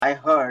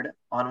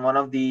on one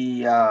of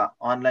the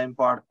online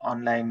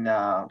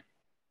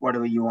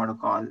whatever you want to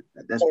call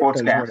the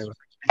Portals, sportscast. whatever.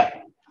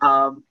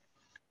 Um,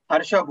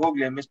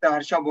 Mr.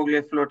 Harsha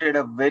Bhogle floated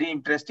a very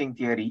interesting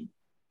theory,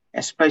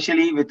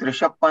 especially with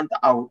Rishabh Pant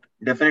out,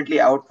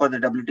 definitely out for the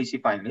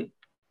WTC final,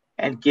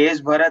 and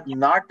KS Bharat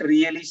not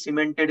really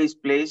cemented his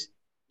place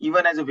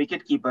even as a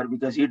wicketkeeper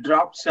because he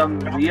dropped some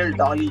real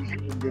dollies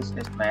in this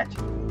test match.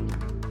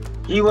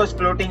 He was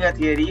floating a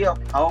theory of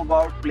how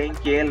about playing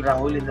KL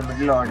Rahul in the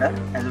middle order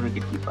as a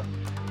wicketkeeper.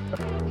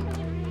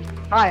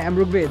 Hi, I'm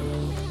Rugbed.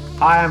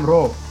 I am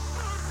Ro.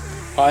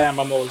 Hi, I'm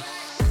Amol.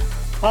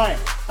 Hi,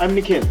 I'm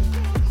Nikhil.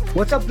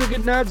 What's up,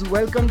 cricket nerds?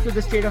 Welcome to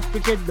the State of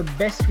Cricket, the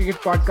best cricket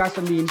podcast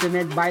on the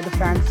internet by the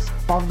fans,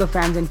 of the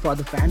fans, and for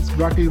the fans.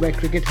 Brought to you by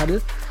Cricket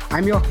Huddle.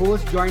 I'm your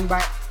host, joined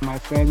by my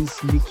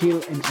friends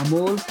Nikhil and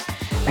Amol.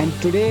 And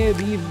today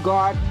we've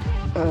got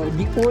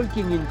the old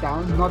king in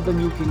town, not the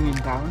new king in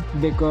town,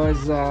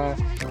 because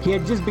he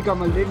had just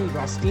become a little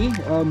rusty.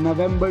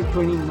 November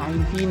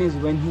 2019 is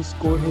when he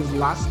scored his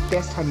last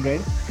Test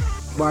 100.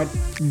 But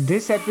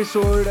this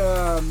episode,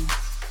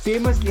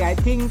 famously, I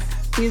think,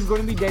 is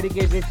going to be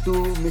dedicated to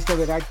Mr.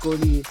 Virat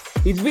Kohli.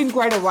 It's been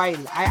quite a while.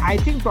 I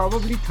think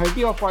probably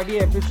 30 or 40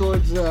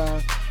 episodes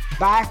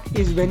back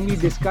is when we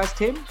discussed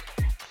him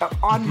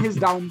on his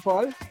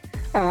downfall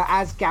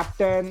as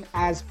captain,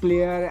 as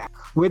player.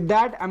 With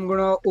that, I'm going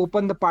to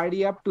open the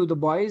party up to the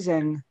boys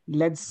and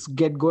let's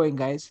get going,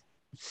 guys.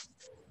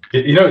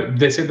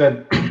 They say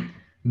that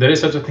there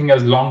is such a thing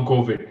as long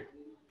COVID.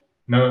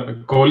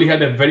 Kohli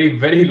had a very,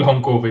 very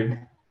long COVID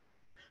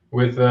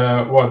with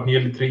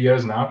nearly 3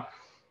 years now.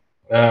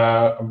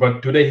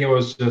 But today he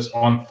was just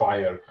on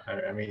fire.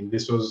 I mean,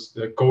 this was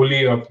the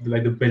Kohli of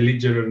like the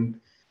belligerent,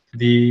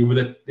 with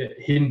a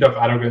hint of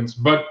arrogance.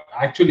 But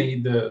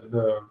actually,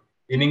 the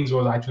innings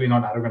was actually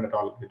not arrogant at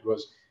all. It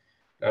was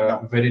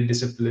very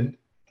disciplined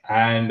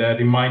and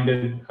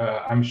reminded.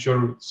 I'm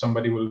sure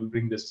somebody will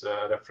bring this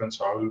reference,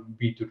 so I will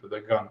beat you to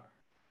the gun.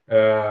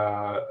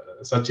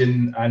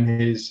 Sachin and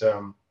his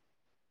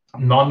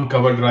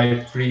non-cover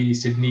drive free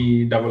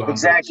Sydney double hundred.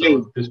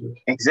 Exactly. So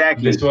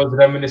exactly. This was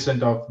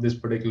reminiscent of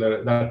that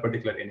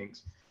particular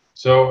innings.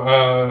 So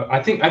I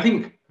think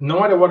no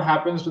matter what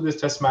happens to this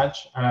Test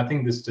match, and I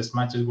think this Test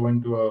match is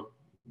going to a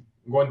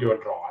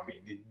draw. I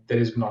mean, there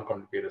is not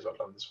going to be a result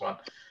on this one.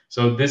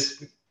 So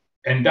this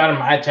entire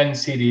match and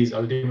series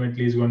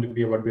ultimately is going to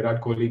be about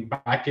Virat Kohli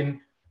back in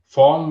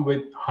form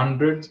with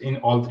hundreds in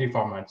all three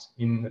formats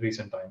in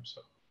recent times.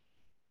 So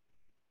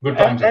good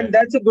times. And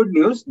that's a good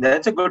news.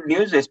 That's a good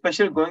news,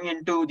 especially going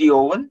into the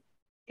Oval,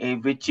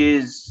 which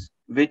is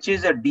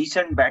a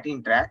decent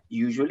batting track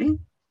usually.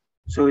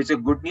 So it's a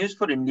good news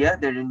for India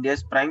that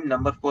India's prime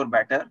number 4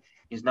 batter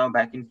is now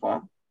back in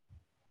form.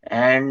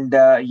 And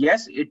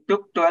yes, it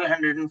took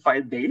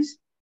 1,205 days,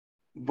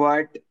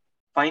 but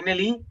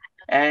finally,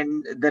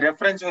 and the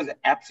reference was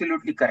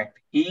absolutely correct.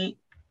 He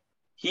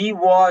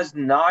was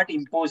not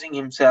imposing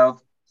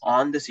himself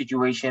on the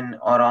situation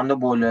or on the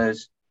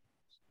bowlers,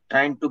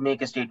 trying to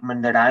make a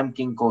statement that I'm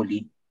King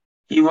Kohli.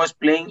 He was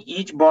playing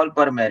each ball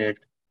per merit.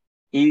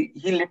 He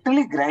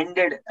literally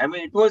grinded. I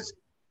mean, it was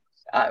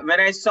when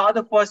I saw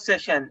the first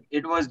session,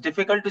 it was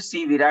difficult to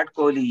see Virat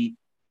Kohli.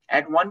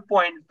 At one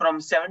point, from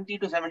 70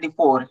 to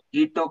 74,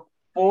 he took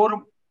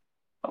for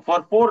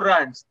 4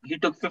 runs. He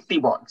took 50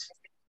 balls,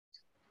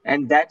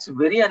 and that's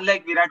very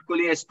unlike Virat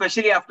Kohli,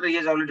 especially after he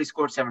has already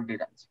scored 70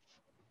 runs.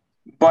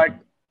 But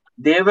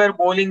they were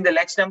bowling the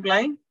leg stump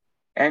line,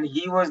 and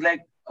he was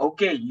like,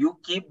 "Okay, you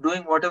keep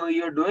doing whatever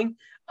you're doing.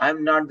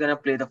 I'm not gonna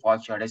play the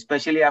false shot,"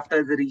 especially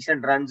after the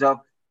recent runs of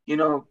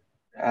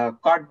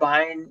caught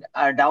behind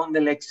down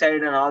the leg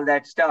side and all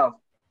that stuff.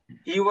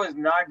 He was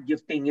not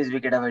gifting his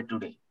wicket away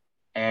today.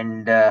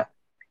 And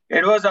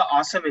it was an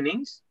awesome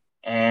innings.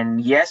 And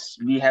yes,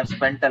 we have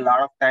spent a lot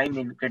of time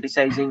in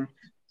criticizing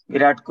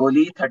Virat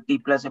Kohli, 30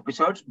 plus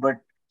episodes, but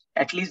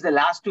at least the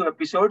last 2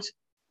 episodes,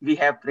 we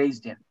have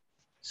praised him.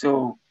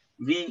 So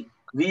we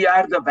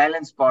are the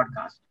balanced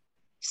podcast.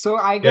 So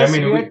I guess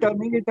we are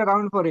turning it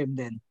around for him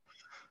then.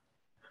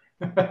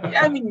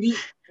 Yeah, I mean,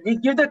 we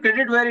give the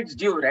credit where it's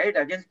due, right?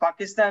 Against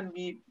Pakistan,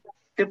 we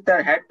tipped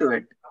our hat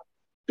to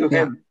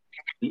him.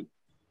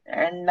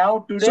 And now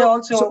today I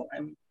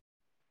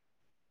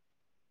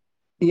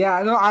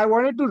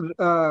wanted to,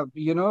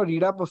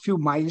 read up a few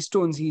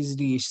milestones he's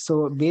reached.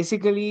 So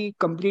basically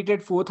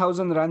completed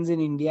 4,000 runs in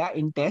India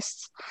in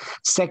tests,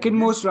 second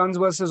most runs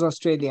versus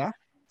Australia,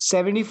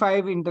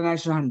 75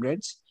 international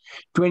hundreds,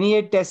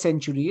 28 test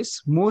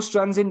centuries, most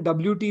runs in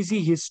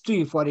WTC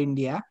history for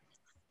India,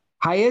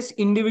 highest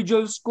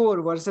individual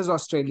score versus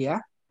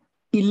Australia,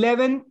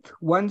 11th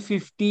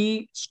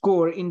 150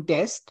 score in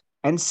test,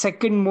 and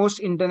second most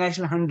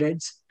international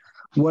hundreds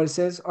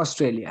versus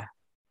Australia.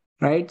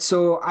 Right.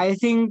 So I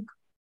think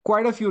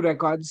quite a few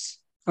records.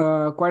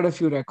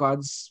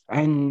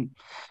 And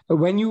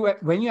when you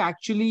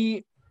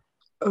actually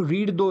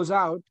read those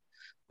out,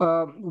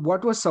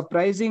 what was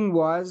surprising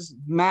was,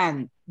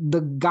 man,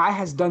 the guy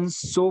has done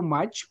so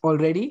much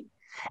already.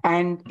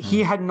 and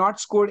he had not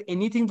scored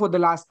anything for the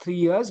last 3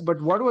 years.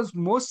 But what was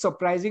most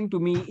surprising to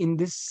me in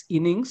this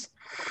innings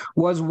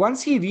was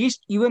once he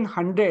reached even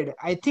 100,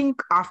 I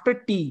think after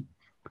T,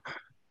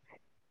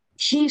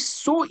 he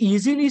so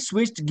easily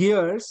switched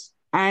gears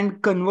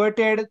and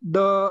converted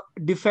the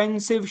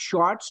defensive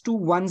shots to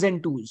ones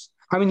and twos.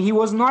 I mean, he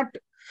was not,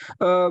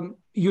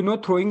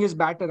 throwing his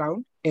bat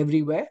around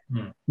everywhere,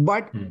 Hmm.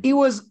 but Hmm. it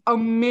was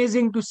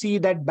amazing to see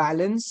that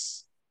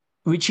balance,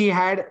 which he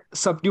had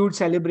subdued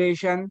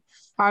celebration.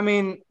 I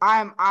mean,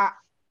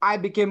 I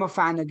became a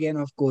fan again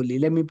of Kohli.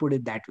 Let me put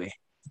it that way.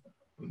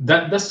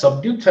 That the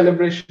subdued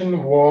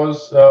celebration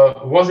was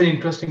an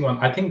interesting one.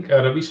 I think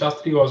Ravi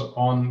Shastri was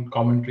on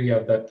commentary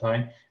at that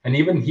time, and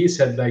even he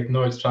said like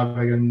no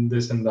extravagant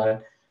this and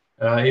that.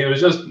 It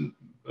was just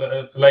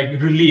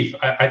like relief.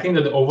 I think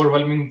that the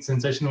overwhelming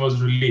sensation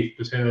was relief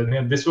to say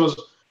that this was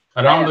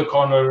Yeah, around yeah. the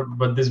corner,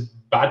 but this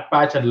bad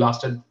patch had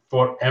lasted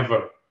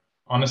forever,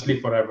 honestly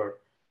forever. Yeah.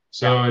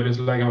 So it is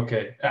like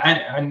okay,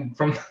 and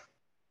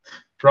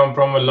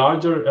from a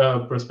larger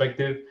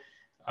perspective,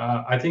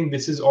 I think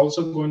this is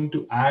also going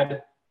to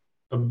add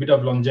a bit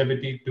of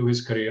longevity to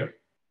his career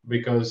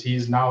because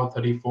he's now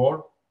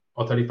 34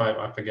 or 35,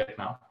 I forget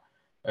now.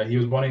 He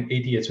was born in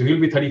 88, so he'll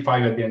be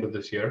 35 at the end of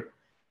this year,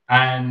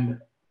 and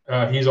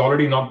he's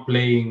already not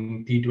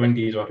playing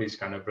T20s or he's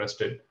kind of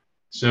rested.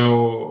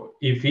 So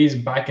if he's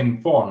back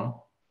in form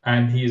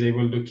and he is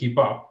able to keep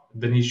up,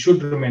 then he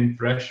should remain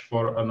fresh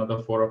for another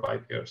 4 or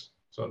 5 years.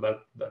 So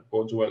that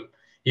bodes well.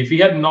 If he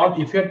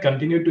had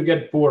continued to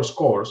get poor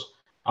scores,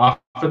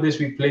 after this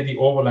we play the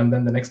Oval, and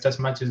then the next Test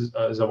match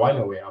is a while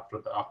away after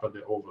the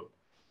Oval. I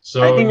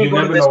So think we you go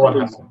to never know West what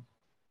Indies. happens.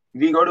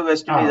 We go to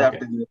West Indies Ah, okay.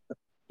 after the.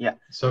 Yeah.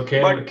 So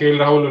But KL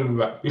Rahul will be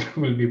back,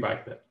 will be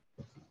back there.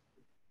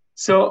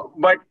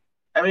 but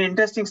I mean,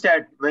 interesting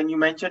stat when you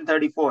mentioned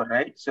 34,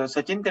 right? So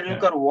Sachin Yeah.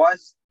 Tendulkar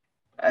was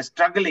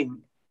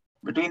struggling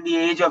between the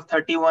age of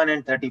 31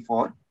 and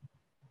 34,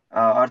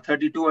 or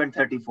 32 and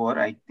 34,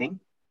 I think.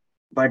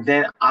 But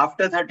then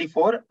after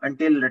 34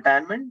 until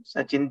retirement,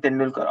 Sachin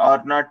Tendulkar,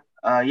 or not,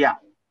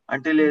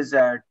 until his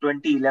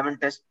 2011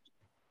 test,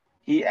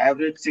 he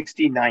averaged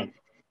 69.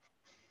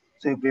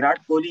 So if Virat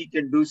Kohli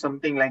can do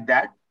something like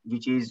that,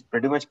 which he's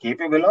pretty much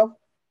capable of,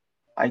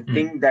 I Hmm.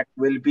 think that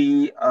will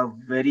be a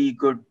very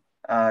good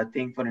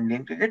thing for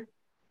Indian cricket.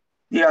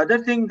 The other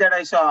thing that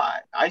I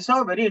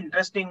saw a very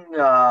interesting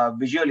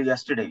visual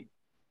yesterday.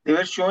 They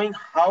were showing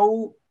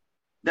how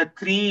the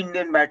three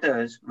Indian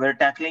batters were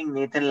tackling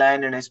Nathan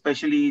Lyon and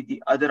especially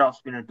the other off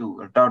spinner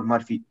too, Todd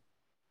Murphy.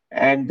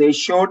 And they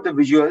showed the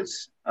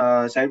visuals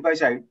side by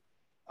side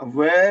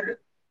where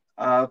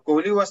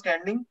Kohli was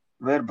standing,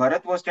 where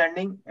Bharat was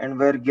standing, and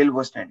where Gill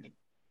was standing.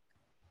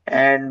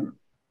 And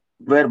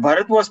where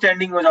Bharat was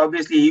standing was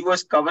obviously he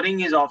was covering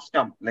his off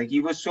stump. Like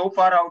he was so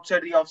far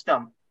outside the off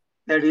stump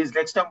that his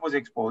leg stump was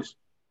exposed.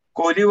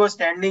 Kohli was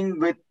standing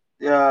with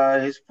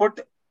his foot,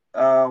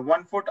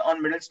 1 foot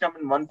on middle stump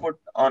and 1 foot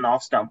on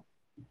off stump.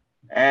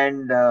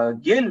 And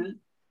Gill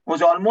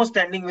was almost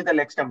standing with a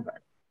leg stump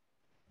guard.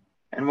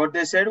 And what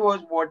they said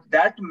was what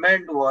that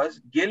meant was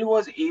Gill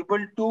was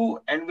able to,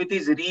 and with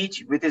his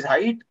reach, with his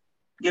height,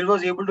 Gill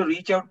was able to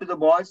reach out to the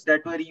balls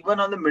that were even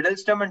on the middle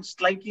stump and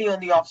slightly on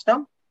the off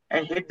stump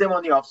and hit them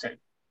on the offside.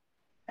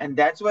 And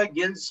that's why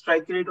Gill's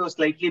strike rate was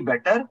slightly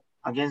better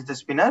against the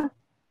spinner.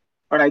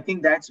 But I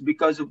think that's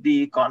because of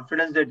the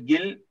confidence that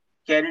Gill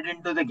carried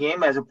into the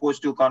game as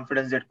opposed to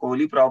confidence that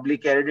Kohli probably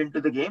carried into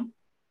the game.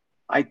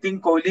 I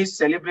think Kohli's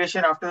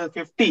celebration after the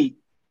 50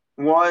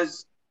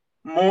 was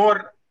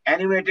more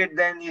animated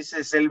than his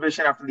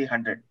celebration after the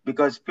 100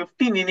 because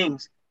 15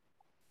 innings,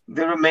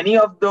 there were many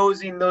of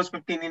those in those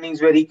 15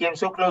 innings where he came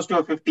so close to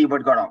a 50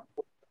 but got out.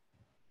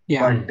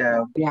 Yeah, But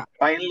Hmm. yeah.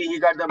 finally, he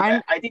got the.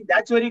 And I think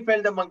that's where he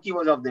felt the monkey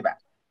was off the bat.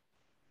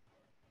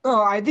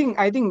 no, I think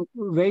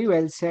very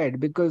well said,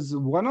 because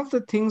one of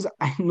the things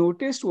I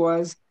noticed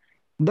was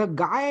the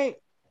guy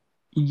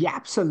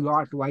yaps a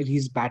lot while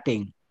he's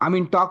batting. I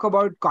mean, talk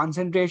about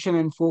concentration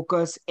and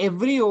focus.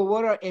 Every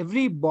over or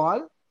every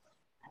ball,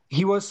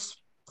 he was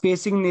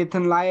facing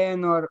Nathan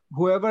Lyon or Yeah.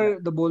 whoever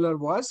the bowler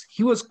was.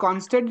 He was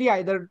constantly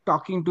either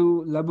talking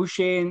to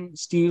Labuschagne,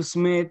 Steve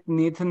Smith,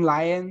 Nathan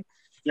Lyon.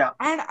 Yeah.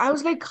 And I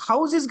was like,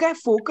 how is this guy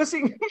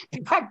focusing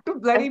back to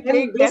bloody And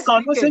playing those test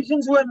cricket?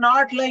 conversations were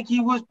not like he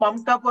was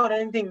pumped up or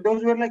anything.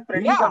 Those were like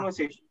friendly Yeah,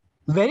 conversations.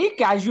 very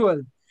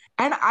casual.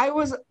 And I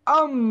was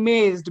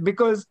amazed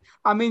because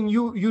I mean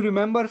you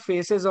remember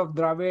faces of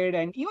Dravid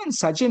and even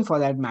Sachin for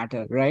that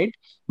matter, right?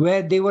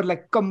 Where they were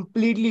like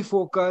completely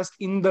focused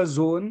in the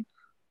zone.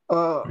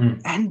 Hmm.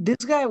 And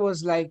this guy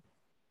was like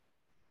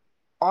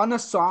on a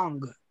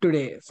song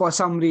today for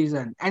some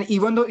reason. And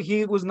even though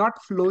he was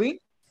not flowing,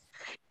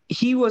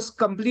 he was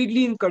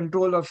completely in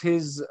control of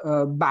his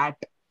bat,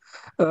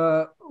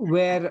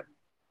 where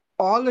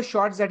all the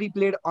shots that he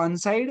played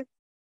onside,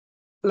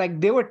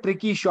 like they were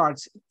tricky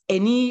shots.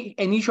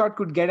 Any shot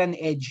could get an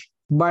edge,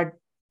 but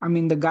I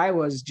mean the guy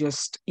was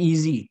just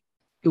easy.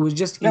 It was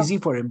just Yeah. easy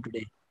for him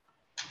today.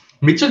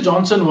 Mitchell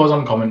Johnson was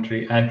on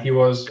commentary, and he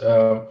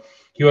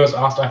he was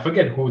asked, I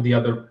forget who the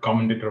other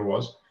commentator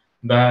was,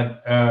 that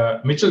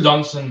Mitchell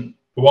Johnson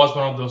was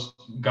one of those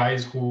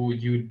guys who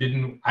you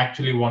didn't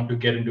actually want to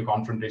get into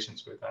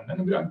confrontations with. And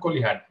then Virat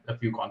Kohli had a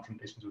few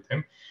confrontations with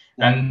him.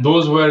 And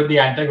those were the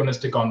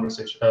antagonistic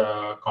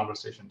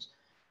conversations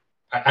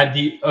at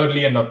the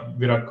early end of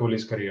Virat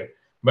Kohli's career.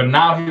 But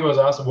now he was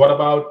asked, what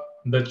about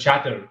the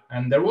chatter?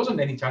 And there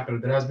wasn't any chatter.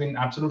 There has been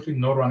absolutely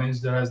no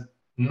run-ins. There has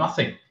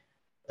nothing.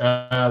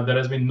 There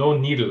has been no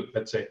needle,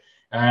 let's say.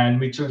 And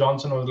Mitchell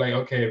Johnson was like,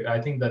 okay,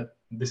 I think that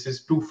this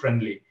is too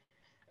friendly.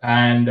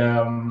 And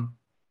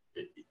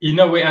in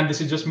a way, and this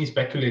is just me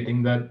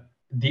speculating, that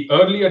the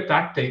earlier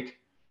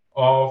tactic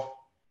of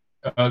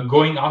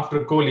going after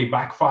Kohli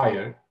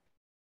backfired,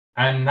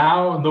 and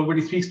now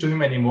nobody speaks to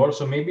him anymore.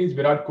 So maybe it's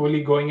Virat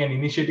Kohli going and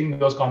initiating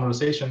those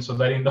conversations, so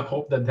that in the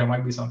hope that there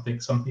might be some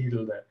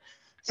needle there.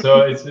 So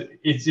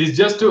it's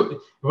just to,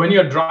 when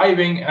you're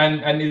driving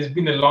and it's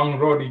been a long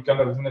road, you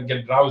kind of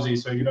get drowsy.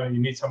 So you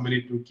need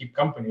somebody to keep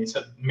company.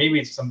 So maybe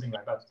it's something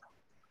like that.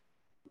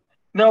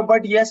 No,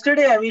 but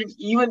yesterday, I mean,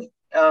 even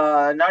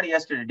not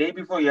yesterday, day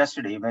before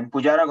yesterday, when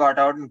Pujara got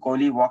out and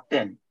Kohli walked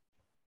in,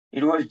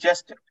 it was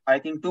just, I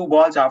think, 2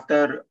 balls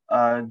after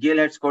Gill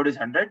had scored his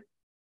 100.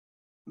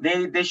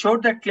 They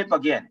showed that clip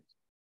again.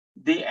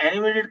 The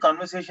animated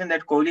conversation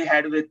that Kohli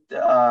had with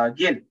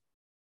Gill.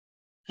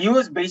 He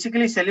was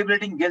basically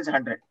celebrating Gill's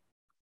 100.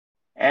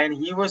 And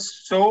he was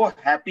so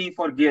happy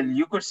for Gill.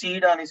 You could see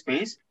it on his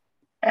face.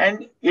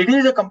 And it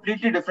is a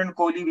completely different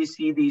Kohli we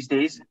see these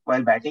days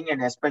while batting,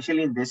 and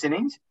especially in this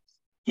innings.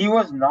 He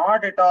was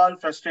not at all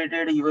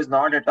frustrated. He was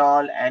not at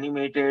all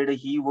animated.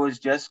 He was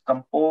just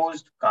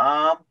composed,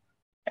 calm,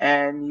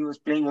 and he was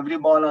playing every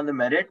ball on the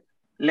merit.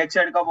 Leg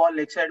side ka ball,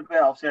 leg side pe,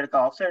 offside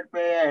ka offside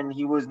pe, and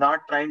he was not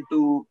trying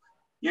to,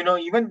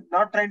 even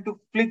not trying to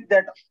flick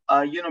that,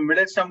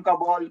 middle stump ka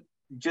ball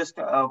just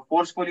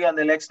forcefully on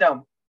the leg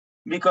stump,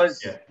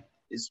 because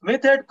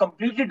Smith had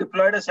completely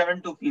deployed a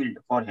 7-2 field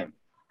for him.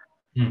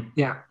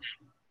 Yeah.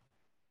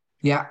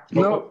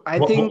 No, I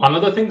think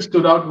another thing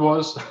stood out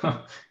was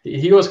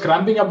he was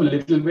cramping up a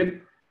little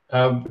bit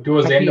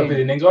towards the end of his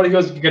innings, or he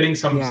was getting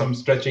some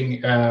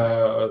stretching,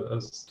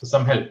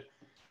 some help.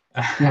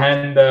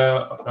 And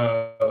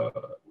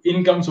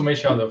in comes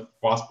Umesh Yadav,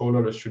 fast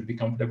bowler, should be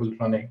comfortable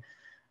running,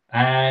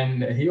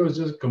 and he was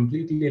just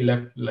completely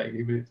left, like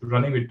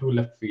running with 2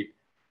 left feet.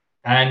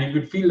 And you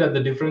could feel that the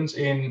difference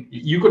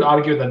you could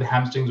argue that the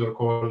hamstrings were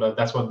cold.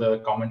 That's what the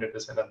commentator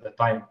said at the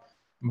time.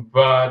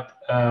 But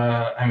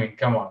I mean,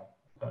 come on.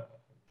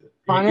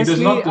 Honestly, it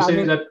is not to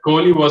say that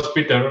Kohli was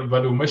bitter,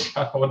 but Umesh,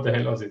 what the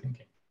hell was he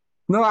thinking?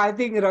 No, I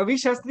think Ravi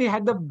Shastri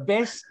had the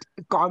best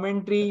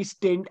commentary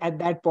stint at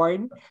that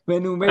point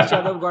when Umesh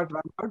Yadav got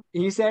run out.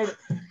 He said,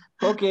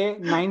 okay,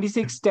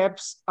 96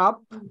 steps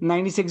up,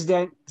 96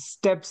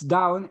 steps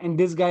down, and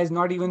this guy has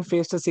not even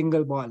faced a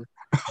single ball.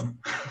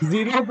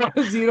 0 ball,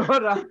 0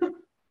 run.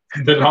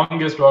 The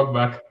longest walk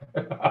back.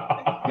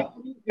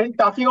 When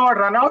talking about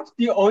runouts,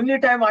 the only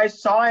time I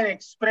saw an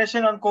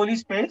expression on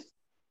Kohli's face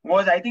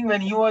was, I think, when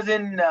he was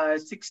in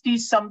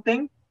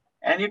 60-something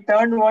and he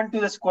turned one to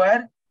the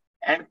square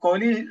and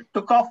Kohli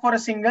took off for a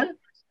single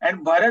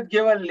and Bharat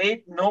gave a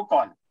late no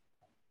call.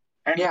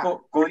 And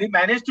Kohli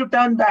managed to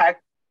turn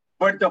back,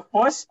 but the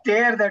first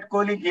stare that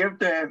Kohli gave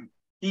to him,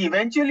 he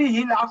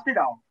laughed it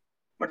off.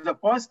 But the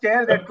first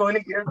stare that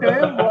Kohli gave to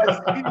him was,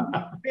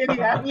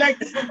 I'm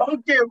like,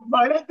 okay,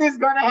 Bharat is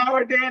going to have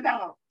a day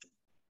now.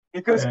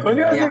 Because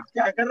Kohli was like,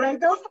 kya kar raha hai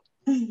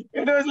tu?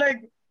 It was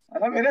like,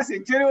 mera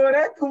century ho raha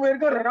hai, tu mere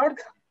ko run out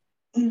kar.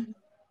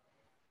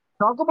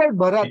 Talk about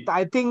Bharat.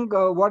 I think,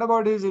 what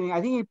about his inning? I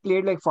think he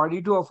played like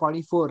 42 or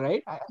 44,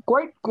 right?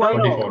 Quite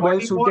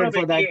well suited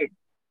for that.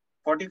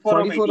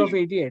 44 of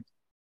 88.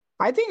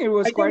 I think it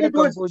was quite a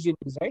composed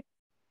innings, right?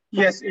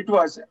 Yes, it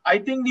was. I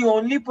think the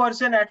only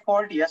person at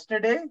fault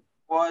yesterday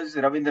was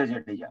Ravindra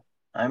Jadeja.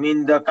 I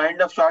mean, the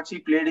kind of shots he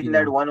played in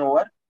that 1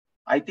 over,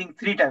 I think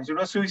 3 times. It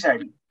was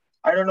suicidal.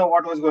 I don't know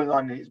what was going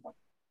on in his mind.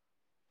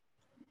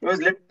 It was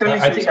literally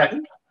suicidal.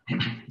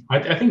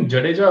 I think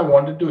Jadeja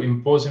wanted to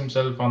impose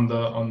himself on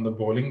the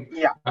bowling.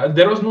 Yeah.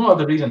 There was no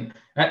other reason.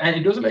 And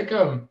it was like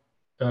a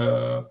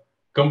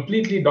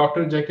completely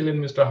Dr. Jekyll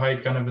and Mr.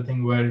 Hyde kind of a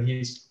thing, where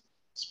he's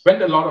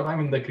spent a lot of time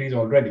in the crease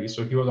already,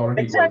 so he was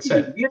already well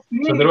set.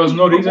 So there was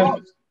no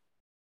reason.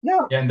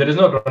 And there is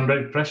no run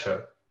rate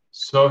pressure.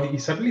 So he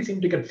suddenly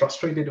seemed to get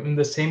frustrated in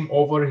the same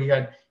over. He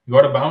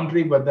got a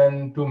boundary, but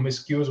then 2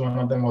 miscues, one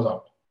of them was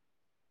out.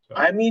 So,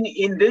 I mean,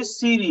 in this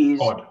series,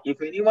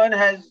 if anyone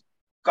has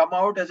come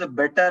out as a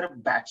better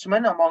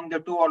batsman among the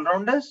 2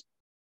 all-rounders,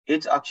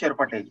 it's Akshar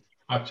Patel.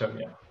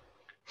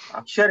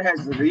 Akshar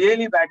has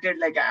really batted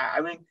like,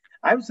 I mean,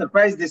 I'm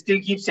surprised they still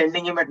keep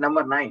sending him at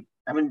number 9.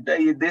 I mean,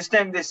 this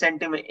time they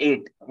sent him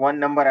 8, 1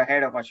 number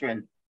ahead of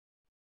Ashwin.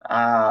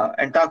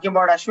 And talking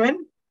about Ashwin,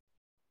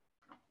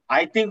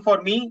 I think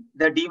for me,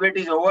 the debate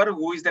is over.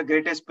 Who is the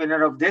greatest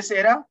spinner of this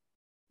era?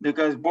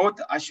 Because both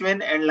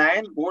Ashwin and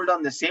Lyon bowled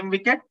on the same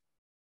wicket.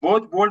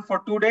 Both bowled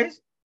for 2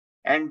 days.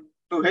 And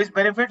to his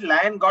benefit,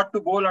 Lyon got to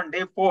bowl on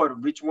day 4,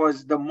 which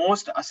was the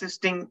most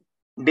assisting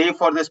day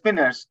for the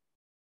spinners,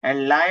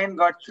 and Lyon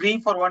got 3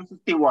 for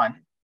 151,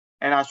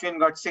 and Ashwin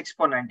got 6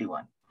 for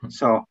 91.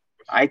 So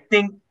I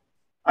think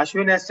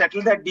Ashwin has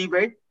settled that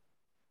debate.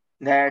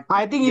 That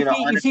I think you know,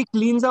 if he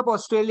cleans up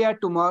Australia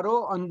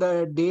tomorrow on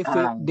the day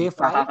five,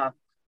 Yeah.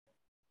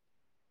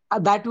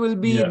 that will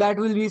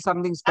be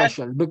something I,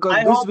 special, because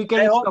I this hope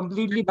weekend I is hope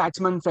completely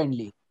batsman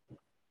friendly.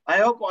 I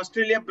hope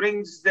Australia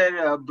brings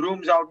their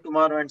brooms out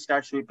tomorrow and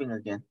start sweeping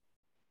again.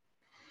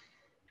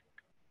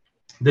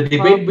 The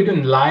debate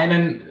between Lyon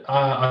and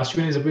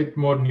Ashwin is a bit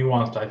more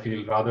nuanced, I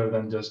feel, rather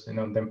than just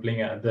them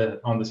playing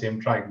on the same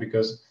track.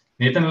 Because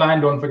Nathan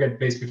Lyon, don't forget,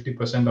 plays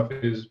 50% of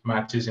his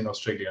matches in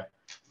Australia,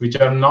 which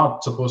are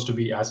not supposed to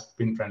be as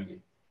spin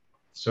friendly.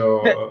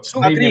 So So,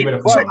 maybe a Agreed, bit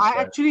of so but nuance I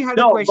there. actually had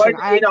a no, but question.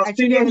 in I actually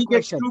Australia had a he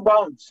gets question. true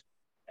bounce,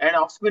 and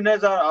off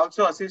spinners are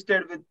also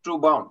assisted with true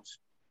bounce.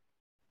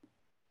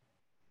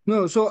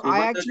 No, so So I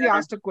even though actually they're not,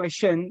 asked a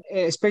question,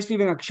 especially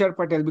when Akshar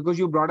Patel, because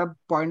you brought up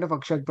point of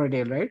Akshar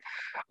Patel, right?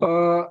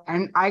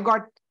 And I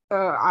got,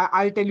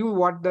 I'll tell you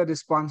what the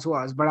response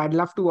was, but I'd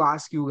love to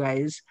ask you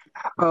guys,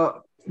 uh,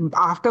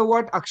 after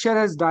what Akshar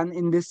has done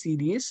in this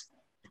series,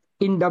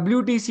 in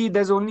WTC,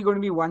 there's only going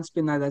to be one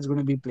spinner that's going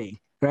to be playing,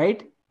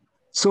 right?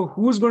 So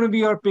who's going to be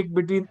your pick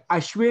between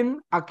Ashwin,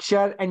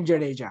 Akshar, and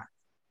Jadeja?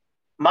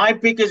 my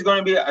pick is going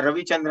to be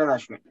Ravichandran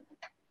Ashwin,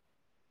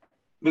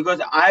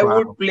 because I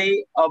would Wow.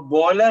 play a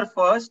bowler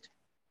first,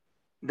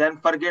 then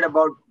forget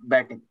about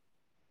batting.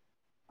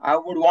 I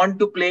would want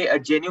to play a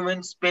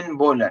genuine spin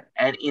bowler,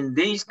 and in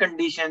these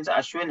conditions,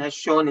 Ashwin has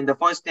shown in the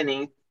first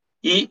inning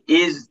he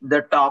is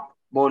the top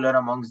bowler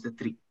amongst the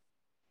three.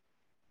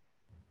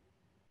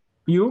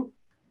 You?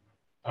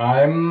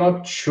 I'm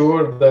not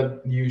sure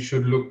that you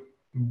should look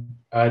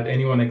at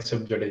anyone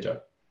except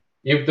Jadeja.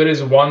 If there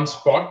is one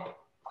spot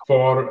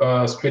for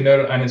a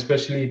spinner, and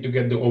especially to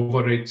get the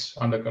over rates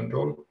under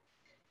control,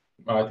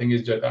 I think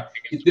it's Jadeja.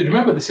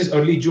 Remember, this is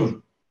early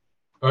June.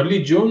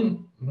 Early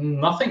June,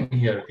 nothing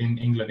here in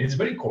England. It's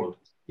very cold.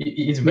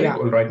 It's very Yeah.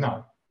 cold right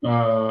now.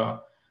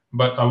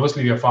 But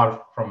obviously, we are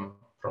far from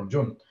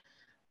June.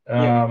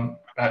 Yeah.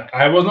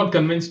 I was not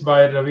convinced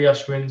by Ravi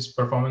Ashwin's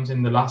performance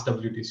in the last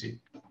WTC,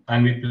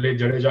 and we played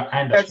Jadeja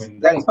and Ashwin then.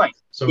 That's Correct. fine.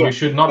 So Yeah, we that's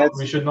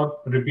should not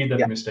repeat that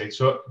yeah. mistake.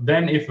 So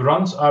then, if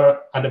runs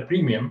are at a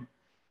premium,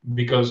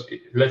 because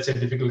let's say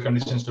difficult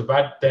conditions to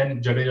bat,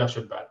 then Jadeja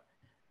should bat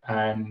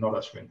and not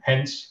Ashwin.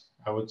 Hence,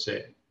 I would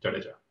say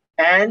Jadeja.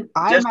 And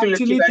I'm just to let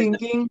you actually guys know,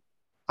 thinking,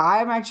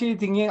 I'm actually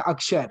thinking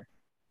Akshar.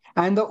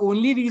 And the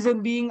only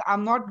reason being,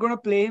 I'm not going to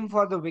play him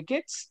for the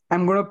wickets.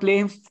 I'm going to play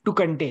him to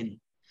contain.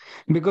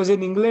 Because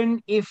in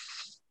England, if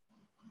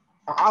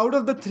out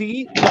of the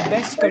three, the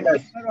best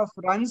container of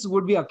runs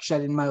would be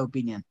Akshar, in my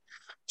opinion.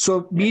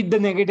 So, yeah. beat the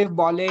negative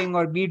bowling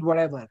or beat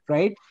whatever,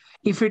 right?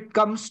 If it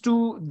comes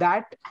to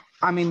that,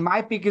 I mean,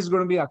 my pick is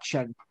going to be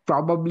Akshar.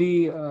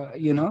 Probably,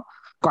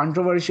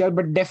 controversial,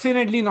 but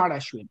definitely not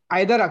Ashwin.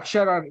 Either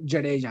Akshar or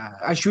Jadeja.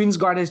 Ashwin's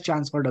got his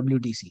chance for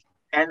WTC.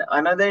 And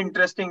another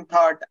interesting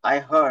thought I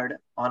heard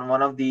on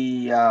one of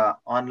the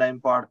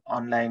online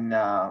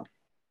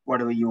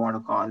whatever you want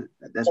to call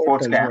the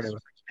Portals, sportscast. whatever.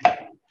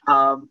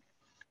 Um,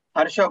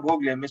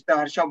 Mr.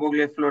 Harsha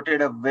Bhogle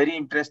floated a very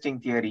interesting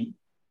theory,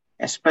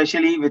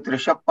 especially with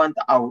Rishabh Pant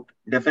out,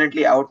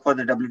 definitely out for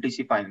the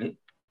WTC final,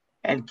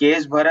 and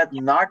KS Bharat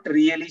not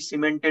really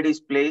cemented his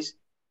place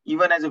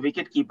even as a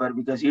wicketkeeper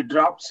because he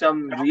dropped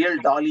some real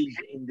dollies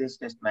in this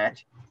test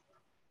match.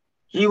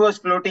 He was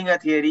floating a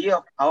theory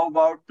of how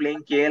about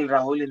playing KL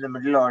Rahul in the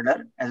middle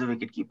order as a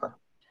wicketkeeper.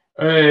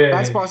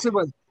 That's Hey,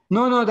 possible.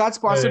 No, that's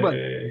possible.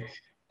 hey.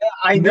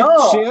 I With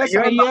know. Shreyas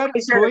Even Iyer I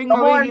said, throwing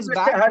come away on, his Mr.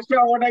 bat.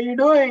 Harsha, what are you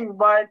doing?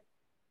 But,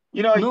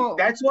 No,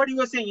 that's what you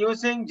were saying. You were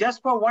saying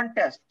just for one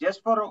test,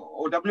 just for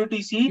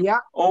WTC yeah,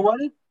 oval,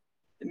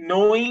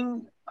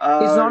 knowing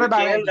it's not a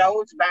bad KL idea.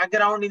 Rahul's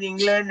background in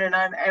England,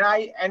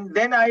 and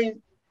then I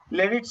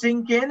let it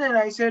sink in, and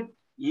I said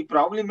he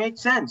probably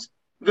makes sense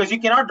because you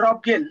cannot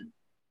drop Gill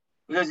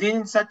because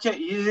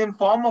he's in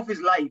form of his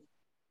life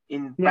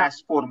in Yeah,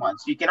 past 4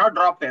 months. You cannot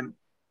drop him.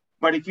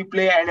 But if you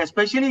play, and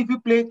especially if you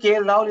play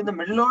KL Rahul in the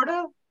middle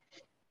order,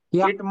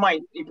 yeah. it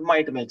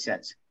might make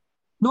sense.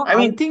 No, I I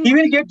mean, he think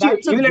will get you.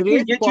 that's He a will at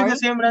least great get you the point,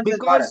 same runs as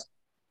Bharat.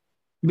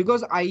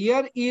 because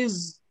Iyer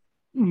is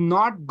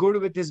not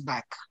good with his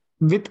back.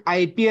 With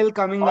IPL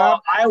coming Oh,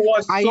 up, I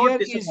was so Iyer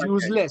is disappointed.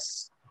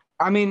 useless.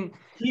 I mean,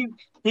 He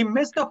he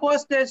missed the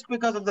first test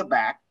because of the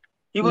back.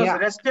 He was yeah,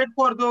 rested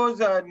for those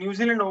New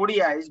Zealand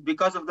ODIs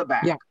because of the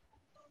back. yeah,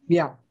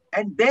 yeah.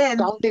 And then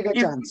Can't take a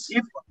if chance.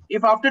 if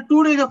if after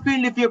 2 days of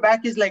field, if your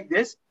back is like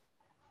this,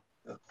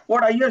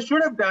 what Iyer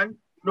should have done,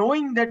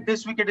 knowing that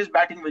this wicket is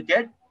batting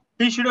wicket,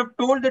 he should have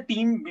told the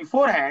team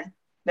beforehand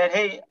that,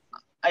 hey,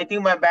 I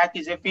think my back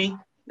is iffy.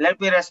 Let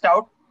me rest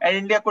out. And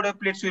India could have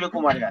played Surya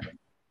Kumar Yadav.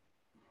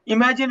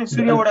 Imagine if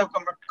Surya would have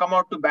come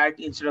out to bat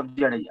instead of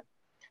Jadeja.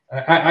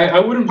 I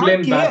wouldn't Or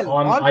blame that KL,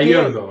 on or Iyer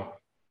KL, though.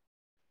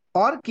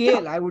 or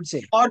KL, I would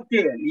say. Or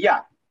KL,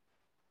 yeah.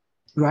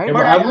 Right? Yeah, But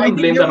but I I wouldn't think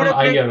blame they that would on have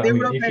played Iyer. I they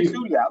would mean, have if played you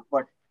Surya,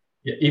 but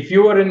Yeah, if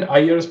you were in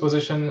Iyer's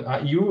position,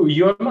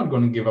 you're not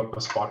going to give up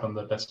a spot on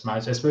the test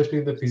match, especially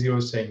if the physio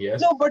is saying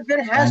yes, No, but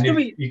there has and to if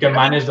be. you can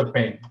I mean, manage the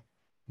pain.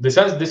 This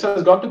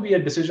has got to be a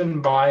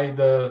decision by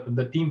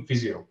the team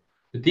physio.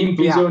 The team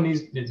Yeah,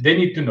 physio they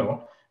need to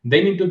know.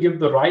 They need to give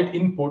the right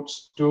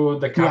inputs to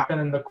the yeah. captain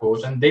and the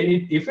coach, and they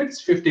need, if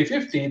it's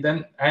 50-50,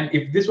 then, and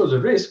if this was a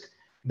risk,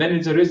 then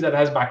it's a risk that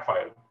has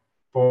backfired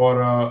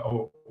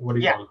for what do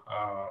you yeah, call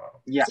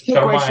yeah. A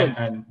Sharma question: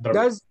 and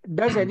Dravid.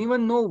 Does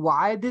anyone know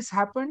why this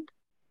happened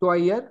to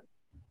Iyer?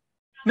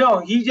 No,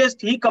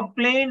 he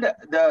complained.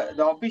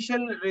 The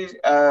official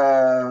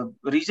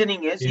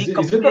reasoning is he Is it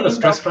not a complained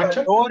stress of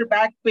fracture? lower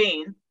back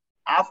pain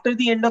after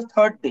the end of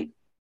third day.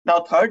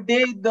 Now, third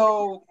day,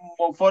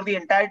 for the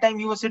entire time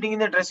he was sitting in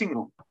the dressing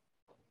room.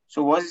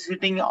 So was he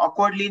sitting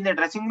awkwardly in the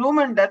dressing room,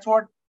 and that's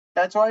why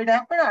it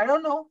happened. I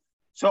don't know.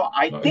 So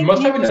I No, it think must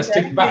he have been was a stiff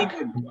carrying the back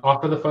injury.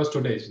 after the first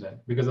 2 days then,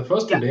 because the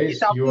first two Yeah, it's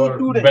days you after the are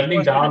 2 days, bending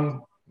first 2 days.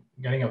 down,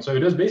 getting up. So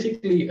it was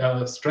basically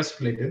stress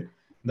related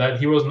that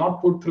he was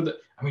not put through the.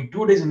 I mean,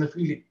 2 days in the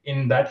field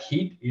in that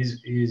heat is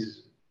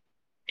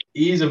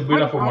a bit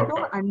But of a I don't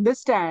workout.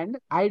 understand.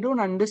 I don't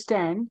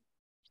understand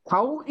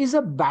how is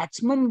a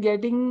batsman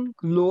getting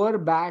lower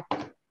back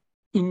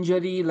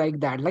injury like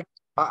that? Like,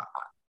 uh,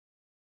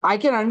 I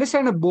can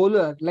understand a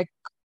bowler. Like,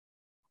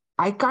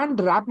 I can't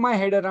wrap my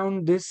head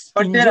around this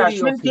But then injury of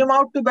Ashwin his. came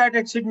out to bat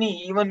at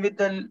Sydney, even with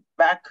the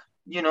back.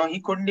 He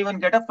couldn't even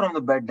get up from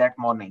the bed that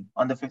morning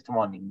on the fifth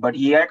morning. But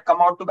he had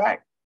come out to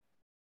bat.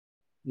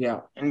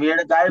 Yeah. And we had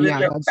a guy with Yeah,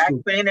 that's back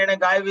true. pain and a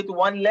guy with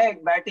one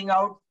leg batting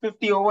out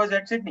 50 overs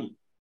at Sydney.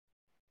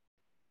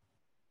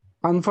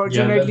 Yeah,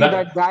 Unfortunately,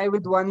 that guy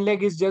with one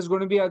leg is just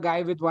going to be a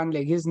guy with one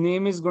leg. His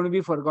name is going to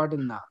be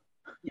forgotten now.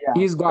 Yeah.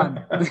 He's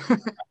gone.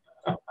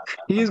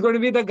 He's going to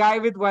be the guy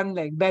with one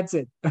leg. That's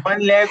it.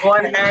 One leg,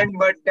 one hand,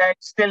 but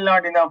that's still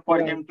not enough for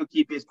Yeah. him to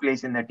keep his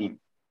place in the team.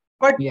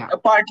 But Yeah.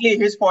 partly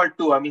his fault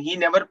too. I mean, he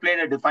never played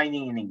a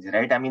defining innings,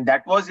 right? I mean,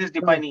 that was his Right.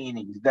 defining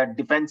innings, that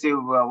defensive,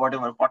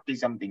 whatever, 40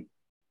 something.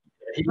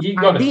 he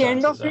got At his the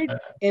end of chances.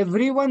 it,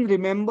 everyone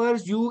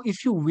remembers you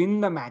if you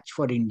win the match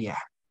for India.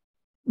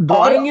 Or,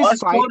 Drawing is or,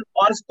 fine.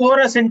 score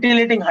a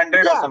scintillating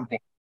 100 or Yeah. something.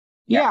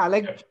 Yeah. Yeah.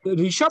 Like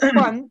Rishabh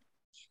Pant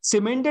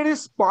cemented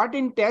his spot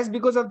in Test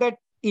because of that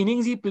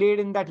innings he played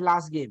in that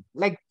last game.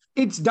 Like,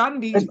 it's done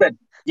deal. Brisbane.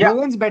 No Yeah.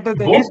 one's better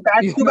than His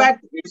Both, him. You know?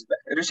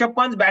 Rishabh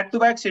Pant's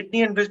back-to-back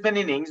Sydney and Brisbane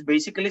innings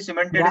basically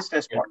cemented Yeah. his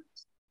test spot.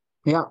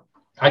 Yeah.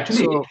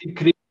 actually, So it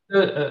created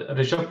a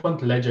Rishabh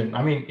Pant legend.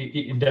 I mean,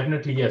 it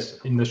definitely, yes,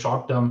 in the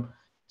short term,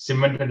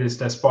 cemented his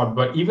test spot.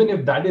 But even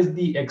if that is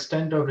the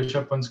extent of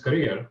Rishabh Pant's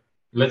career,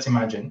 let's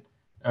imagine,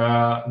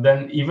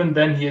 then even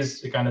then he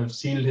has kind of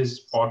sealed his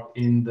spot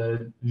in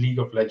the League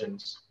of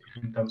Legends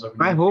in terms of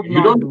I Indian hope cricket.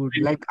 You not, don't,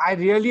 dude. Like, I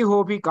really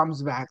hope he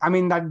comes back. I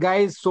mean, that guy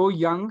is so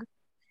young.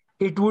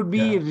 It would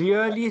be yeah.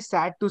 really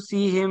sad to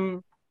see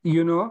him,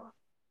 you know,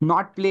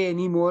 not play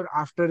anymore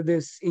after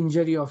this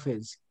injury of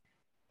his.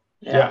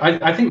 Yeah, Yeah.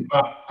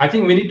 I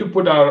think we need to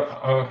put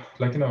our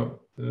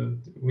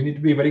we need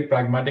to be very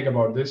pragmatic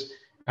about this.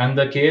 And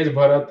the KS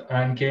Bharat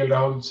and KL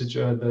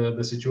Rahul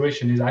the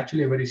situation is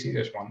actually a very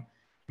serious one,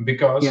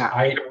 because Yeah.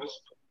 I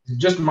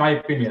just my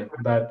opinion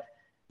that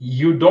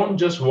you don't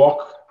just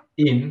walk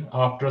in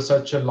after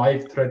such a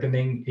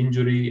life-threatening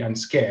injury and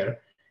scare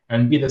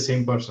and be the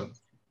same person.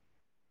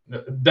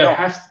 No, There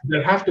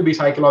have to be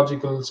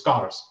psychological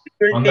scars it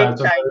will on take that.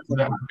 So time for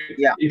him.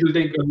 Yeah. it will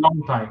take a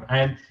long time.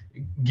 And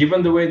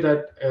given the way that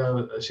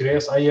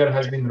Shreyas Iyer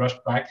has been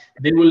rushed back,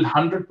 they will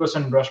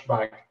 100% rush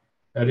back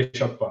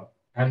Rishabh Pant.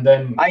 And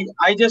then,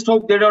 I just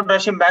hope they don't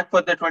rush him back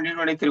for the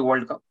 2023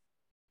 World Cup.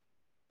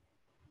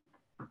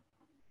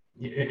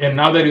 and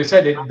now that you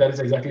said it, that is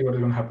exactly what is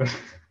going to happen.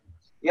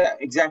 Yeah,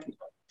 exactly.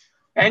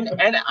 And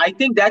I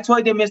think that's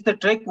why they missed the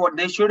trick. What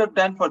they should have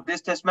done for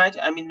this test match,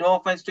 I mean, no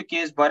offense to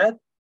KS Bharat,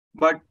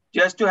 but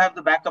just to have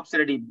the backups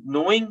ready,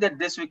 knowing that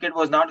this wicket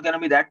was not going to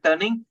be that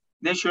turning,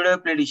 they should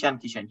have played Ishan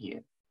Kishan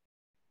here.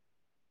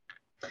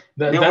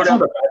 They would That's have.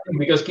 not a bad thing,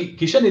 because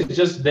Kishan is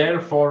just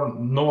there for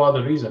no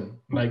other reason.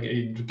 Like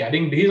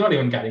he's not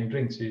even carrying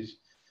drinks. He's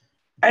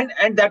And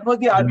that was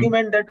the doing.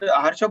 argument that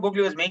Harsha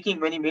Bhogle was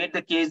making when he made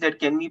the case that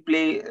can we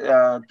play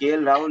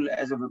KL Rahul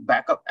as a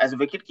backup, as a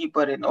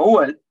wicketkeeper in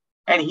Oval.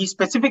 And he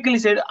specifically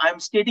said, I'm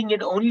stating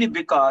it only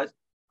because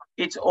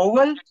it's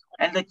Oval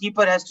and the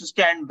keeper has to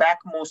stand back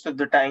most of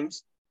the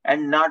times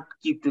and not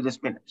keep to the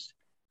spinners.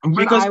 But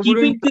Because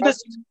keeping to the.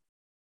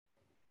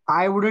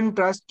 I wouldn't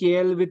trust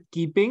KL with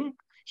keeping.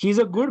 He's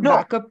a good No,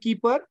 backup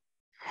keeper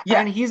yeah,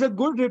 and he's a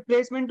good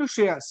replacement to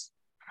Shreyas.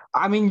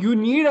 I mean, you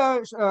need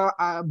a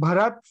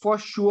Bharat for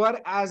sure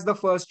as the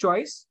first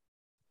choice,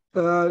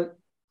 uh,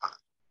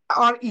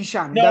 or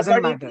Ishan, no,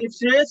 doesn't but matter. if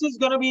Shreyas is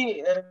going to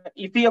be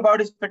iffy about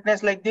his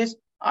fitness like this,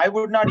 I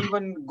would not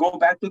even go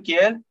back to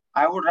KL.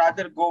 I would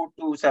rather go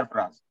to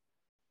Sarfaraz.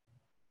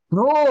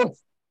 No,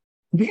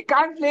 we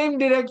can't play him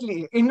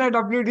directly in a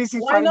WTC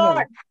Why final.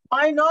 not?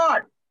 Why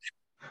not?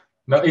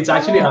 No, it's No,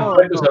 actually no,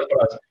 unfair to no.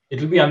 Sarfaraz.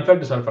 It will be unfair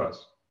to Sarfaraz.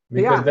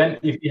 Because then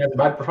if he has a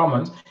bad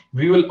performance,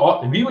 we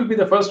will be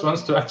the first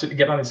ones to actually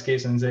get on his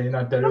case and say,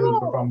 terrible No,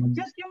 performance,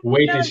 just give him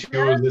weight a chance, issues,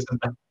 man. this and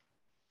that.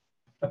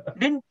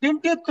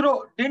 Didn't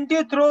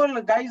you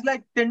throw guys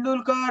like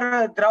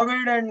Tendulkar,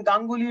 Dravid, and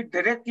Ganguly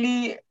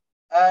directly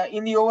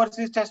in the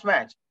overseas test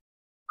match?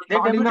 They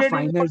Not in a debuted in the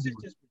final, overseas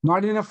dude. test match.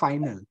 Not in a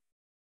final.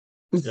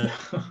 Yeah.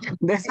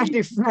 There's a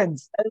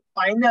difference.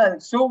 Final.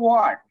 So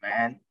what,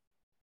 man?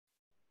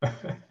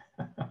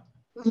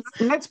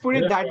 Let's put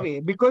it Yeah. that way,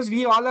 because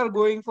we all are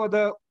going for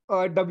the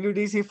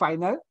WTC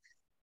final.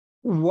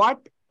 What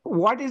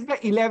is the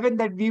 11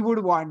 that we would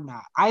want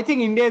now? I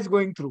think India is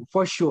going through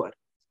for sure,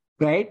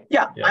 right?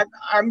 Yeah, Yeah.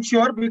 I'm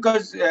sure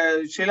because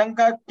Sri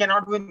Lanka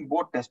cannot win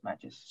both test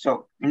matches.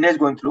 So India is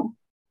going through.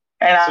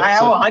 And I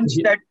have a hunch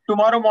that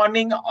tomorrow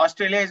morning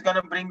Australia is going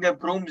to bring their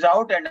brooms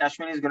out and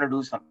Ashwin is going to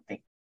do something.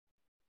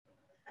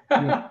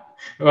 Yeah.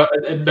 Well,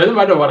 it doesn't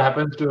matter what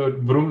happens to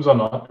brooms or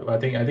not. I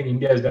think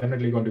India is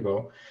definitely going to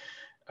go.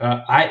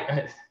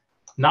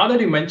 Now that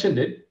you mentioned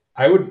it,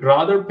 I would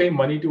rather pay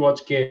money to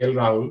watch KL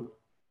Rahul,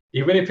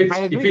 even if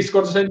I he agree.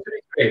 scores a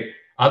century, great.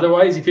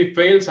 Otherwise, if he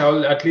fails, I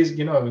will at least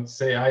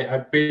say I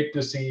paid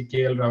to see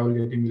KL Rahul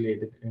get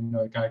humiliated.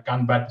 I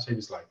can't bat to save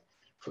his life.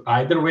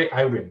 Either way,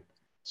 I win.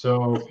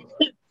 So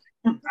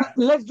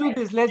Let's do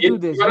this. Let's do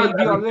this.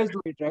 We always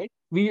do it, right?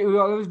 We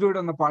always do it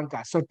on the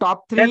podcast. So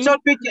top three. Let's all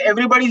pick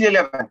everybody's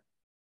 11.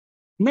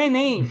 No,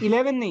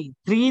 11 nahi.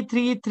 3,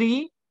 3,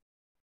 3,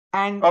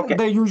 and Okay.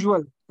 the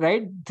usual,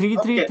 right? 3,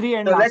 3, Okay. 3,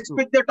 and So last let's two.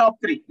 pick the top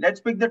three. Let's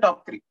pick the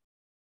top three.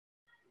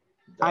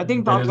 I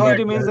think there top is three no-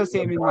 remains there the is no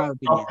same in doubt. my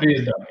opinion. Top three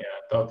is done. Yeah,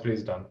 top three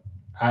is done.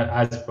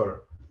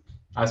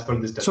 As per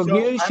this test. So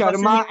Gill, I'm Sharma,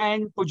 assuming-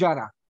 and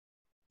Pujara.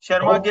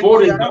 Sharma, Top Gill,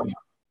 four is Pujara. done.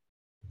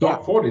 Yeah.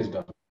 Top four is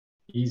done.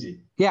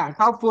 Easy. Yeah,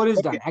 top four is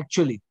done Okay.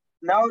 actually.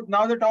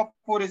 Now the top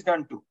four is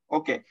done too.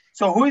 Okay.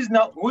 So who is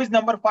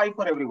number 5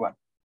 for everyone?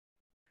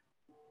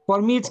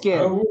 For me, it's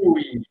KL. Oh,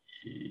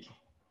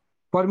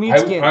 For me,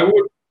 it's KL. I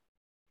would.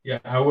 Yeah,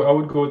 I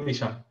would go with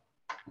Ishan.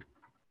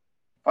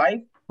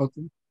 5?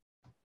 Okay.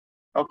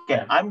 Okay.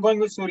 Yeah. I'm going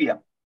with Surya.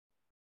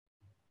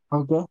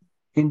 Okay.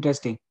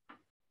 Interesting.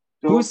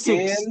 So Who's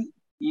 6?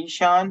 KL,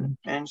 Ishan,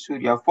 and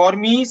Surya. For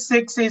me,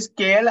 6 is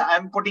KL.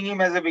 I'm putting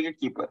him as a wicket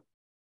keeper.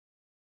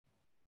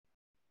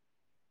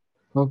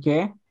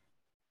 Okay.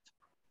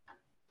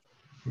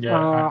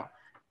 Yeah.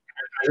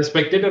 As a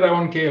spectator, I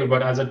want KL,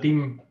 but as a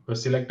team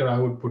selector, I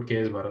would put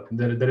KS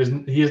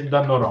Bharat. He has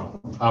done no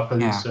wrong after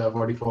this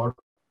 44.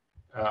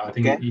 I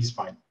think Okay. he's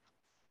fine.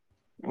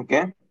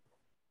 Okay.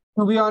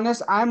 To be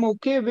honest, I'm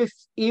okay with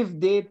if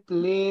they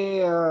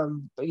play.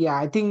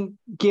 I think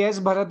KS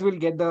Bharat will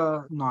get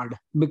the nod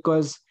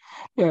because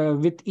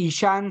with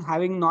Ishan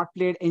having not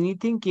played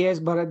anything, KS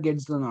Bharat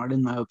gets the nod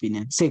in my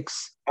opinion.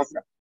 6.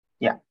 Okay.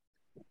 Yeah.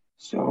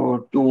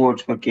 So 2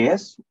 votes for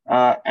KS.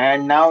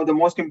 And now the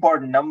most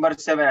important, number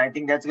 7. I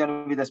think that's going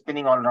to be the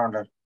spinning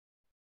all-rounder.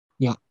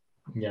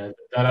 Yeah,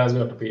 that has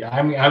got to be.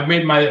 I mean,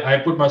 I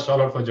put my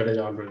stall out for Jadeja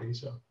already.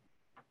 So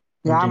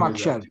Yeah, I'm Looking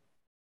at Akshar.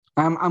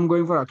 I'm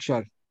going for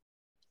Akshar.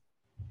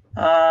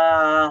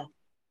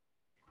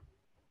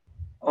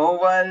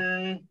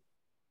 Oval.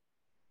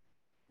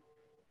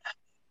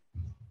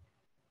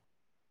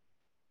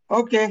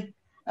 Okay.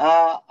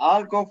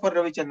 I'll go for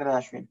Ravichandran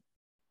Ashwin.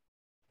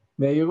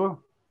 There you go.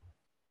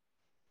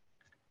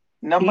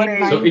 Number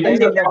 8. So it is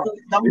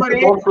number a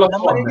 8. 4+1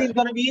 Number 8 there. is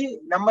going to be.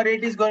 Number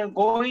 8 is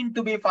going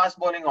to be fast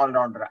bowling all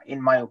rounder,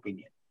 in my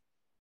opinion.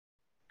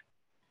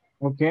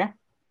 Okay.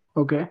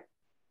 Okay.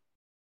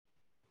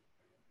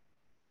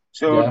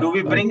 So Yeah. do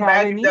we bring Do you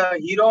have back any? the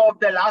hero of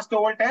the last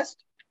oval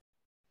test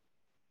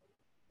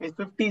with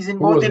 50s in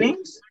Who both was it?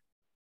 innings?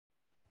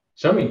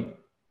 Shami?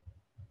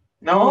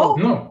 No.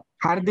 No.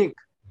 Hardik.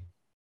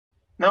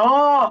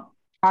 No.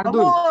 Come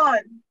Shardul. on.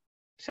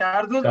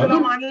 Shardul Shardul? tula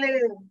maan le.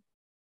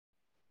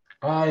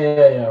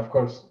 Yeah, of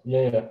course.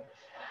 Yeah.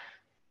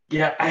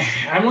 Yeah,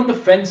 I'm on the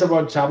fence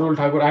about Shardul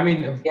Thakur. I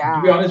mean, to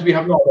Yeah. be honest, we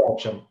have no other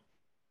option.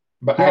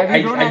 But Yeah,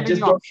 we don't I have just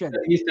any don't option.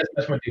 think that he's test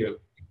match material.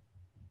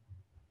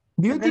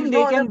 Do you There think is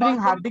they no can other bring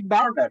fast bowling Hardik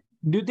back? all-rounder.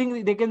 Do you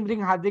think they can bring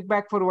Hardik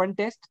back for one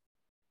test?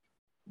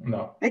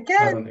 No. They I don't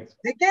can. think so.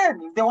 They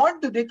can. If they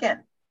want to, they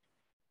can.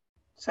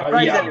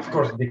 Surprise Yeah, element. of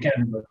course they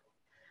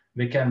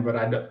can, but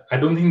I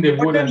don't think they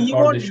But would, then he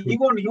or won't. they should. He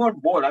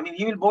won't bowl. I mean,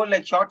 he will bowl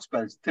like short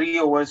spells, 3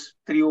 overs,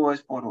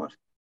 4 overs.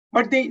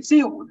 But they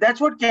see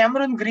that's what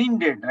Cameron Green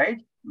did, right?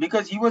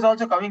 Because he was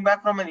also coming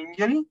back from an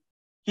injury.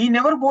 He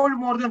never bowled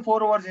more than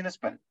 4 overs in a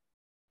spell.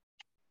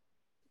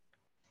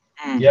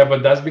 Yeah,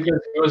 but that's because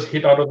he was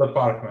hit out of the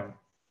park, man.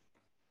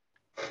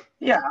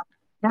 Yeah,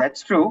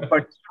 that's true.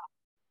 But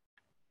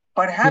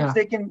perhaps Yeah.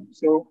 they can.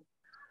 So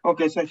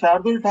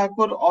Shardul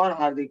Thakur or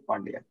Hardik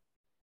Pandya.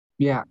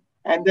 Yeah.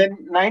 And then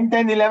 9,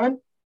 10,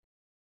 11.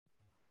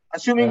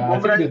 Assuming I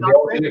Bumrah think is they not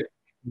all playing.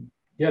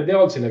 they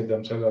all select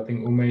themselves. I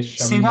think Umesh,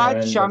 Shami, Siraj,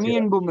 and Shami,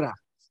 and Bumrah.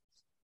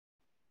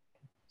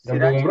 Yeah,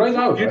 Bumrah is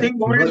out, Do you right?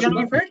 think Bumrah is should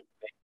going to be not fit?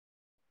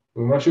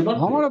 Bumrah should not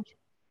play.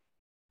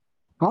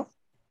 Huh?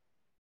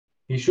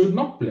 he should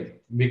not play,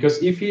 because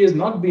if he has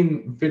not been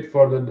fit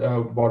for the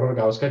Border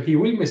Gavaskar, he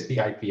will miss the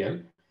IPL.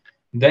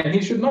 Then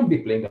he should not be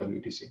playing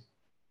WTC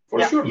for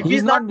Yeah, sure. if Man. he's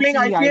He's not not playing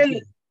missing the IPL,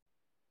 IPL.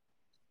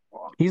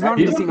 He's that not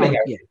He's is not missing playing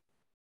IPL.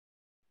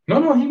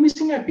 IPL. No, he's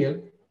missing IPL.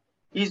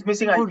 he's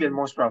missing Oh, IPL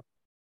most probably.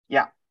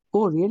 Yeah,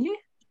 oh, really?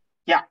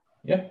 yeah.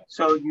 Yeah,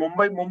 So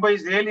Mumbai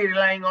is really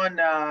relying on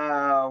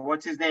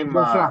what's his name,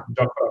 Jofra.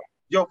 Jofra.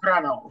 Jofra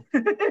now. By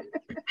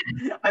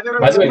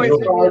Otherwise, the way, Mumbai is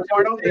Jofra going to fall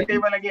Archer is off the saying,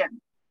 table again.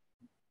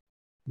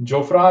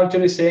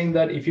 is saying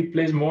that if he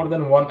plays more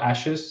than one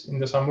Ashes in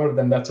the summer,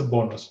 then that's a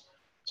bonus.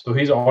 So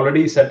he's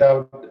already set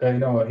out,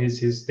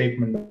 his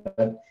statement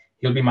that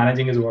he'll be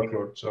managing his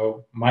workload.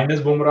 So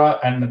minus Bumrah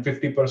and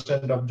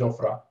 50% of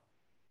Jofra.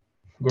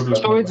 Good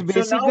luck, So it's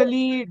Mumbai. So now,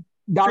 basically so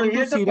down to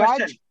here's the Siraj,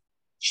 question: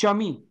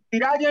 Shami.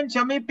 Siraj and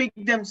Shami pick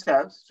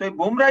themselves. So if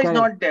Bumrah is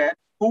Correct. not there,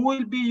 who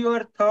will be your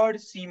third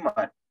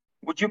seamer?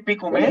 Would you pick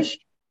Umesh? Umesh.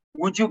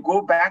 Would you go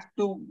back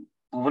to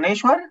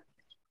Bhuvaneshwar?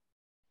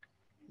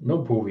 No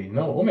Bhuvi,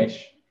 no Umesh.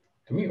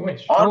 To me,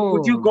 Umesh. Or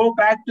would you Oh, go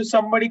back to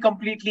somebody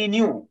completely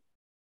new?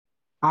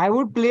 I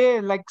would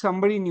play like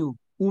somebody new.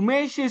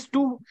 Umesh is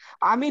too.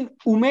 I mean,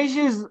 Umesh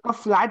is a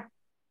flat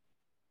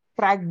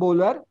track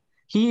bowler.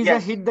 He is a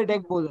Yes, hit the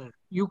deck bowler.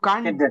 You it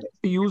can't did.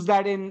 use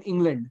that in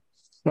England,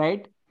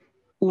 right?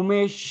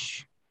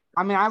 Umesh.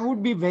 I mean, I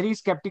would be very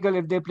skeptical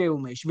if they play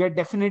Umesh. We are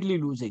definitely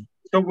losing.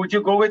 So would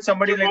you go with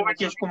somebody like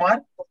Nikesh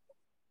Kumar?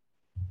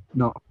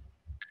 No,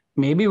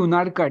 maybe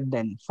Unadkat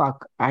then.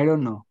 Fuck, I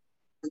don't know.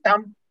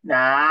 Stump?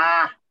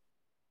 Nah.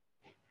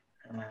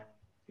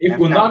 If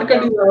Left arm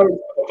Unadkat is down.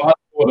 our fast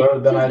bowler,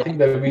 then Who's I there? think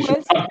that we Who should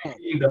else is not there?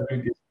 be in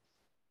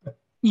WTC.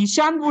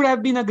 Ishan would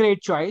have been a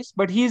great choice,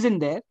 but he's in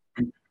there.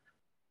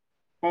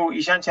 Oh,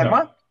 Ishan No,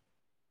 Sharma?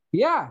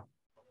 Yeah.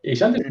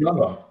 Ishan is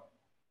not.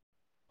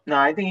 No,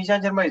 I think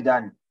Ishan Sharma is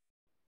done.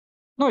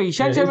 No, Yeah,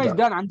 Ishan he's Sharma is done.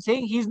 done. I'm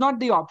saying he's not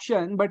the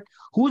option, but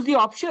who's the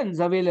options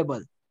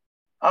available?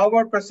 How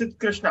about Prasidh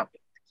Krishna?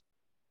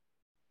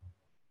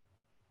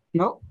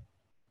 No.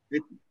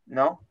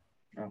 No?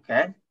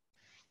 Okay.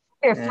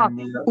 Hey, fuck.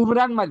 Then,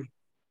 Umran Malik.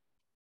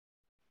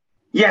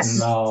 yes,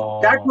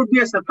 that No. would be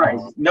a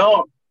surprise.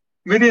 No.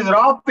 With his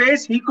raw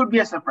pace, he could be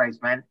a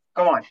surprise, man.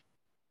 Come on.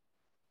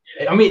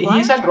 I mean, Why?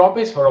 he's had raw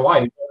pace for a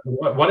while.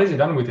 What has he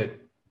done with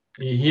it?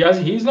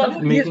 He's No,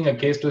 not making a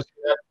case to say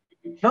that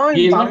no,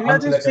 he in is not Bangladesh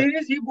unselected.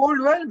 series, he bowled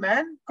well,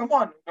 man. Come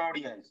on,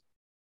 ODIs.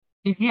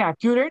 Is he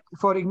accurate?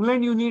 For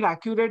England, you need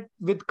accurate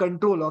with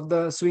control of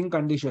the swing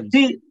conditions.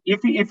 See,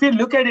 if you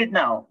look at it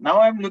now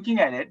I'm looking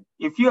at it.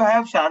 If you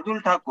have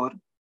Shardul Thakur,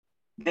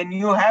 then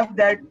you have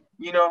that,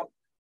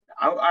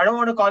 I don't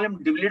want to call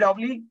him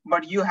dibbly-dobbly,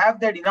 but you have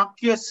that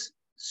innocuous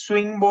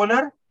swing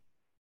bowler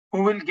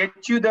who will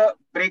get you the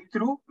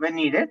breakthrough when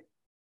needed.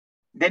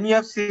 Then you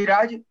have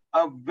Siraj,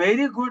 a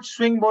very good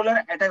swing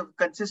bowler at a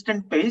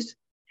consistent pace.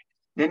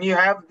 Then you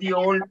have the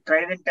old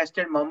tried and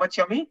tested Mohammad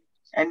Shami.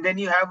 And then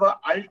you have an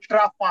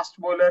ultra fast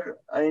bowler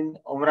in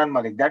Umran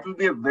Malik. That will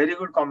be a very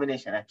good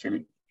combination,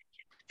 actually.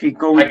 If you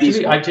go with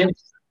these Actually,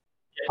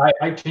 four.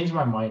 I changed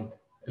my mind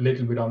a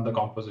little bit on the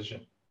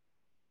composition.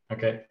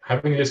 Okay,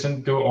 having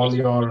listened to all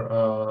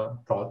your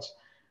thoughts,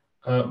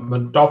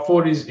 but top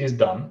four is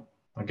done.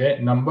 Okay,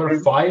 number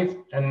 5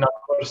 and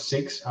number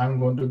 6, I'm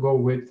going to go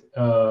with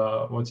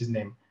what's his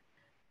name,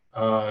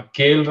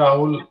 KL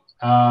Rahul,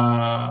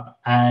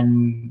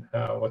 and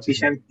what's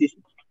his name, KS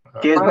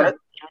Bharat.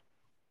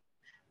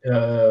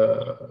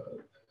 uh,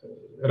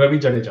 Ravi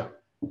Jadeja.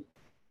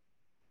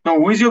 No,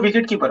 who is your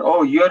wicket keeper?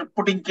 Oh, you're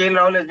putting KL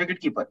Rahul as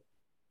wicket keeper.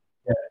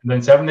 Yeah.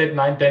 Then 7, 8,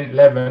 9, 10,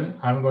 11.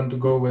 I'm going to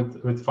go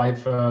with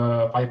five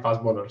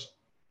fast bowlers.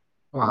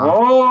 Wow.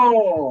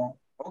 Oh,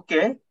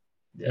 okay.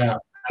 Yeah, and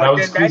But I will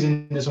then squeeze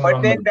in this one.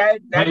 But then that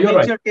No, you're makes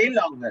right. your tail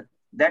longer.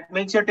 That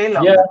makes your tail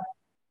Yeah, longer.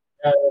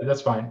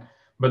 that's fine.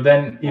 But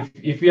then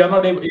if we are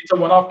not able, it's a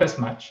one-off test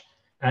match,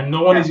 and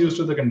no one Yeah. is used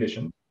to the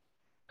condition.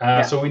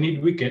 Yeah. So we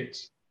need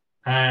wickets,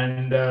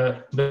 and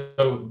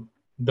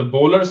the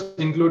bowlers,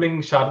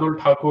 including Shardul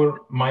Thakur,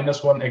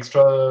 -1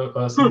 extra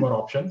seamer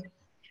option,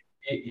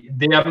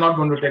 they are not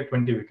going to take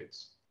 20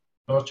 wickets.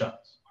 No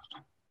chance.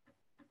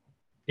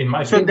 In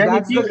my So If then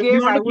that's the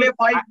case, I would.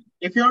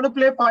 if you want to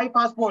play 5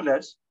 fast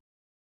bowlers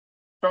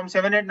from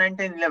 7, 8, 9,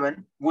 10,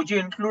 11, would you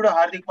include a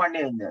Hardik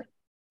Pandya in there?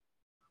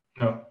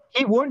 No.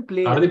 He won't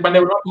play. Hardik Pandya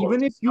will not go.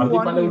 Even if you Hardik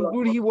want to Pandya will not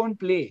include, go. he won't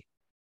play.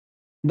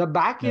 The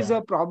back is Yeah.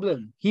 a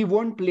problem. He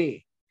won't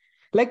play.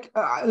 Like,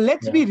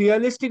 let's Yeah. be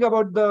realistic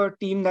about the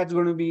team that's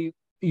going to be,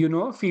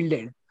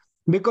 fielded.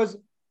 Because,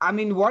 I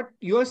mean, what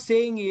you're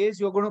saying is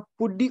you're going to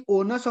put the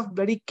onus of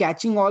bloody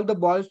catching all the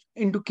balls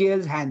into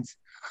KL's hands.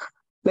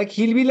 Like,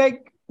 he'll be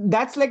like,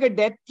 that's like a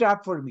death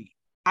trap for me.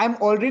 I'm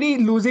already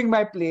losing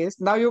my place.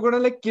 Now you're going to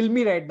like kill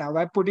me right now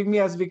by putting me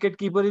as wicket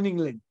keeper in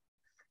England,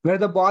 where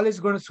the ball is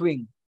going to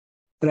swing,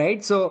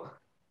 right? So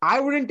I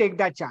wouldn't take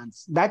that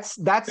chance. That's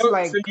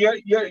like So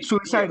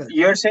suicidal.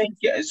 you're saying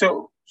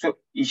so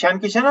Ishan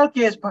Kishan or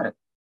KS Bharat?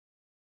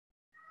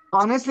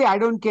 Honestly, I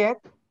don't care.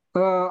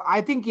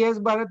 I think yes,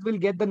 Bharat will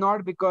get the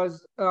nod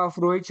because of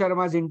Rohit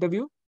Sharma's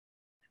interview.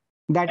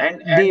 that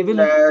And they will.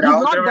 He's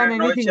Rahul not Dravid done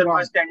and Rohit anything wrong.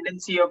 Sharma's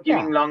tendency of Yeah,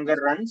 giving longer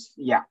runs.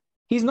 Yeah.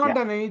 he's not Yeah.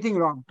 done anything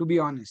wrong, to be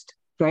honest.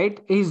 Right?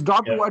 He's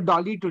dropped Yeah. a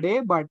dolly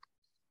today, but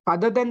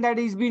other than that,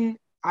 he's been,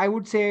 I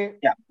would say,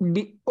 Yeah.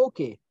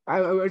 okay.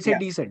 I would say Yeah.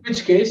 decent. In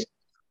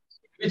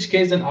which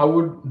case then I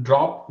would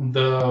drop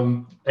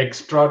the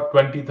extra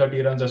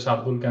 20-30 runs that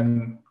Shardul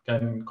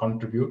can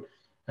contribute,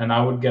 and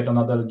I would get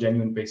another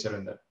genuine pacer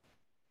in there.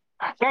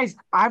 Guys,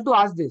 I have to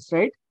ask this,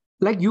 right?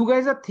 Like, you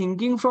guys are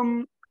thinking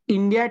from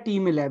India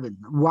Team 11.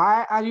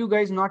 Why are you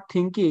guys not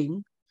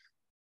thinking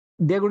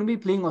they're going to be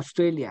playing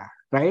Australia,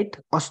 right?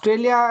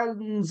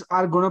 Australians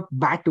are going to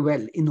bat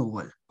well in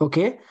Oval.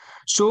 Okay.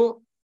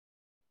 So,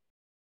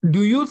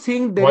 do you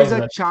think there Why is is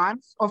a that?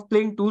 chance of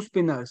playing two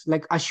spinners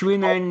like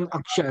Ashwin and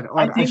Akshar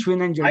I or think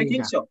Ashwin and I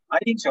think Jadeja? so. I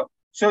think so.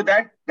 So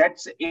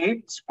that's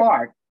eight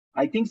spot.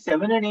 I think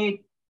 7 and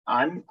 8.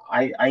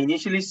 I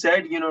initially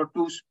said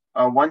two,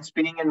 one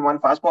spinning and one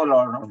fastball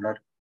all rounder.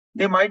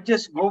 They might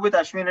just go with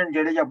Ashwin and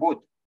Jadeja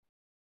both.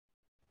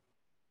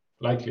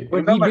 Likely. But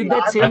we Remember, did that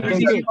last I same think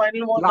WTC mistake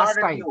final was last not at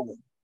the time. Oval.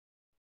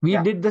 We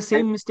Yeah. did the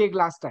same mistake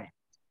last time.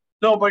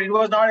 No, but it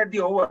was not at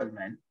the Oval,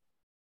 man.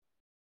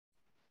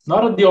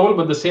 Not at the Oval,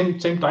 but the same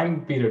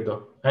time period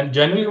though. And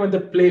generally, when they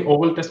play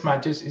Oval Test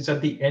matches, it's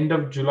at the end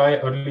of July,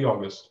 early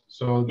August.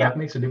 So Yeah. that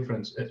makes a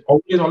difference.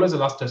 Oval is always the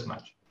last Test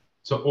match.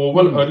 So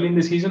Oval early in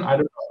the season, I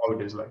don't know how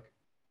it is like.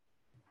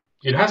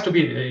 It has to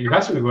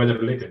be weather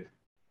related.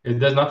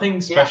 There's nothing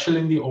special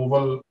in the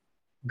Oval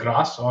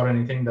grass or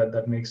anything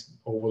that makes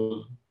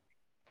Oval.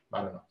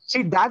 I don't know.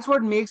 See, that's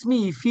what makes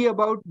me iffy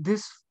about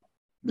this,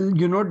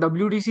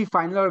 WTC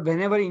final or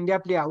whenever India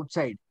play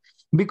outside.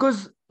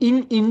 Because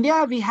in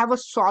India, we have a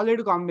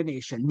solid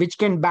combination which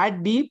can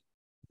bat deep,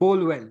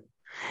 bowl well.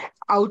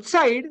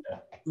 Outside,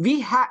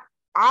 we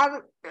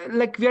are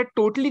like we are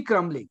totally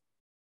crumbling,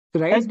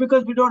 right? That's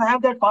because we don't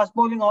have that fast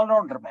bowling all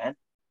rounder, man.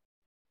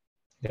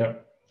 Yeah.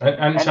 And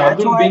And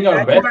Shardul being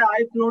our best. why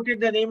I floated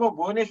the name of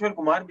Bhuvneshwar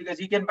Kumar, because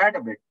he can bat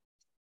a bit.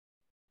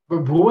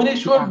 But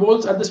Bhuvaneshwar Yeah.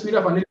 bowls at the speed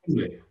of Anil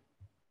Kumble.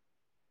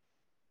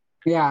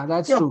 Yeah,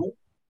 that's true.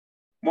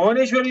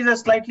 Bhuvneshwar is a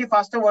slightly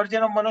faster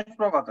version of Manoj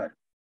Prabhakar.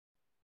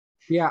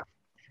 Yeah.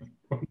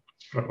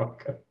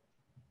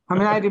 I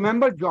mean, I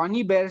remember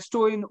Johnny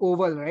Bairstow in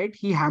Oval, right?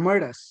 He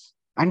hammered us.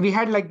 And we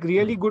had like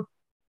really good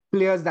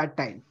players that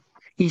time.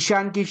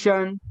 Ishan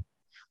Kishan.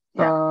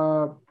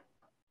 Yeah.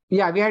 We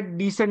had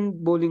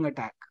decent bowling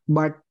attack.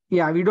 But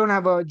yeah, we don't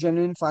have a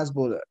genuine fast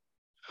bowler.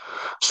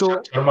 So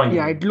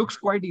Sharma, it looks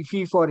quite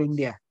iffy for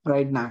India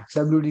right now.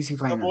 WTC The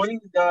finals. bowling,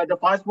 the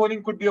fast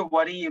bowling could be a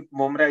worry if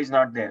Bumrah is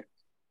not there.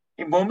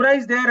 If Bumrah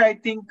is there, I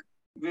think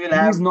we will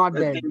have He's not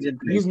there. things in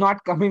place. He's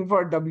not coming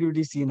for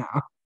WTC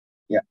now.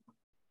 Yeah.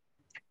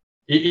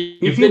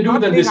 If If they he's do,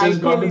 not then playing this is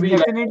going IPL, to he's be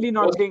definitely like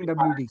not playing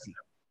WTC.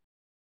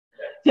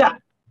 Yeah.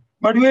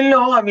 But we'll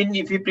know. I mean,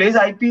 if he plays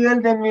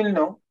IPL, then we'll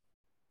know.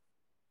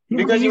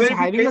 Because he's even if he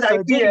having a plays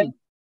surgery. IPL,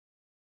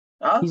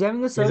 He's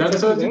having a Is that surgery, a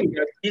surgery?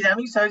 right? he's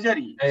having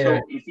surgery. Yeah, So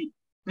yeah. if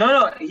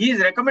he he's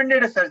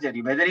recommended a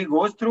surgery. Whether he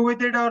goes through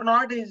with it or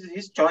not is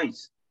his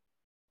choice.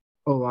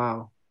 Oh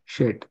wow.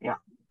 Shit. Yeah.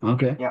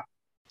 Okay. Yeah.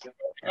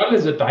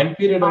 Regardless, the time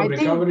period of I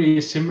think- recovery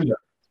is similar.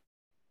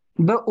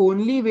 The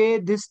only way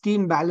this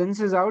team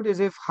balances out is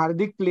if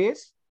Hardik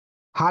plays.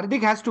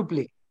 Hardik has to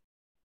play.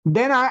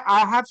 Then I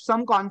have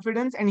some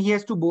confidence and he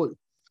has to bowl.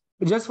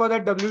 Just for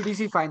that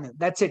WTC final.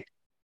 That's it.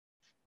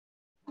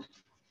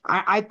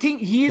 I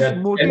think he is Yeah,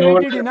 10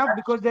 motivated overs. enough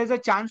because there's a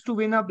chance to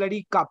win a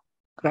bloody cup,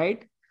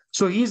 right?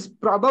 So he's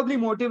probably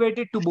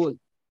motivated to bowl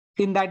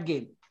in that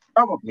game.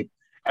 Probably.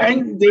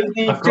 And they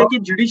take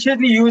it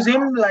judiciously, use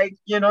him like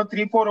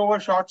 3-4 over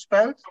short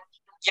spells.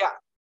 Yeah.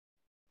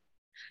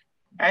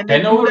 And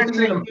then 10 do overs that is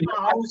like an-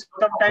 how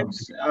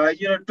sometimes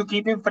to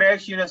keep him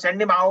fresh,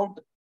 send him out,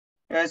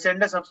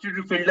 send a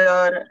substitute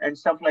fielder and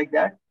stuff like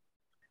that.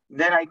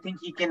 Then I think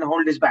he can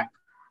hold his back.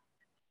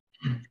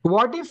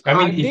 What if I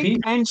mean, if Hardik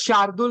he- and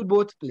Shardul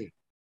both play?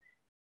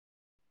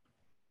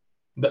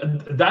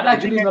 That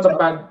actually is not a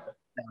bad.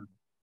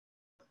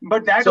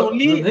 But that So,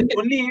 only the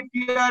thing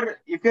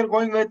if you're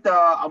going with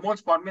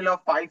Amol's formula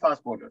of 5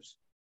 fast bowlers.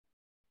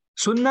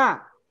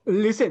 Sunna,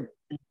 listen.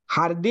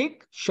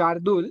 Hardik,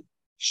 Shardul,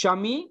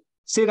 Shami,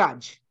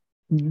 Siraj.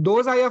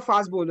 Those are your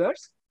fast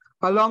bowlers.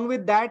 Along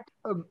with that,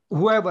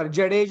 whoever,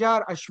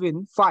 Jadeja or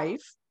Ashwin, 5.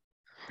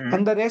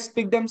 And the rest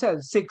pick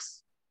themselves,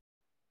 6.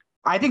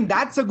 I think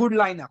that's a good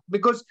lineup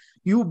because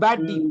you bat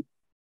deep.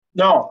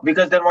 No,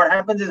 because then what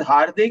happens is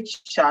Hardik,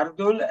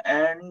 Shardul,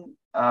 and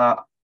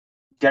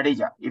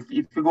Jadeja. If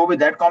you go with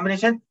that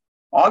combination,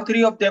 all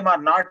 3 of them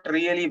are not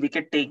really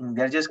wicket taking.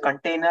 They're just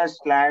containers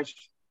 /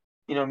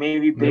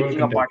 maybe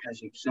breaking a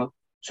partnership.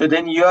 So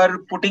then you are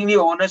putting the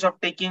onus of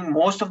taking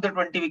most of the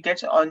 20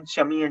 wickets on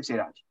Shami and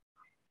Siraj,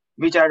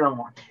 which I don't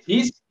want.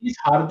 Is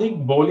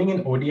Hardik bowling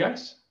in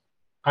ODIs?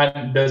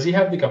 And does he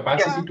have the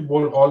capacity to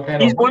bowl all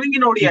 10 He's overs? bowling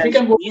in ODIs. If he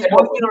can bowl He's 10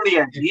 bowling in overs-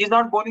 ODIs. He's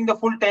not bowling the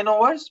full 10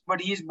 overs,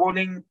 but he's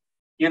bowling,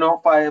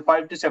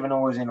 5 to 7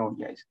 overs in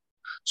ODIs.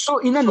 So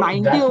in a So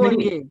 90 that over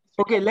many. game,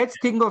 okay, let's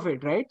think of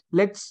it, right?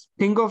 Let's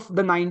think of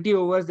the 90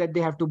 overs that they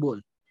have to bowl.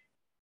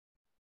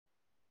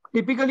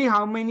 Typically,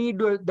 how many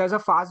does a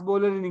fast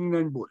bowler in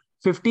England bowl?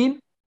 15?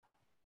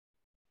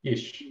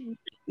 Ish.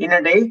 In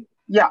a day?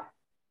 Yeah.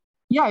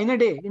 Yeah, in a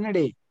day,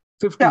 Yeah.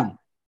 15,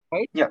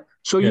 right? Yeah.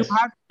 So you Yes.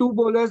 have two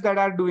bowlers that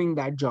are doing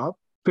that job,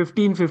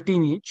 15,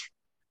 15 each.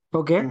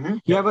 Okay. Mm-hmm.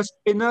 You Yeah. have a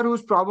spinner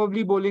who's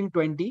probably bowling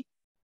 20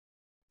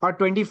 or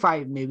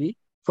 25, maybe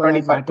for that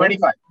 25. matter.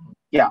 25.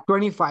 Yeah.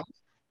 25.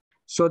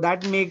 So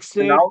that makes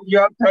So it, now you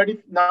have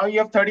 30. Now you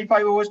have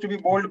 35 overs to be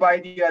bowled by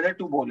the other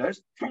two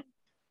bowlers,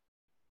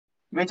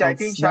 which I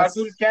think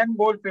Shardul that's, can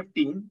bowl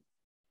 15.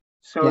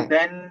 So yeah.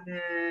 then,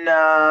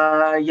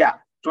 yeah,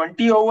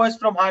 20 overs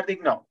from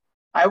Hardik now.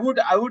 I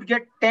would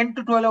get 10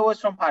 to 12 overs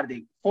from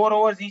Hardik, 4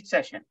 overs each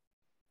session.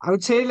 I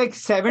would say like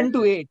 7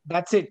 to 8.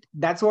 That's it.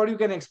 That's what you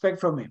can expect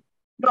from him.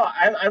 No,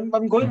 I'm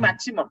going Mhm.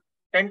 maximum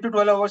 10 to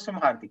 12 overs from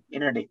Hardik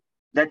in a day.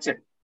 That's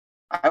it.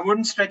 I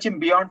wouldn't stretch him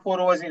beyond 4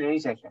 overs in any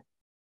session.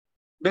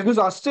 Because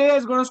Australia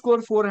is going to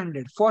score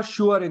 400 for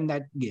sure in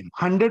that game.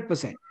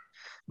 100%.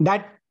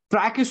 That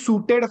track is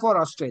suited for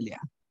Australia,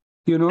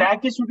 you know?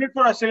 Track is suited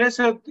for Australia.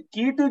 So the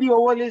key to the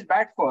oval is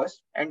bat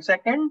first, and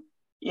second,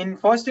 in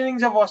first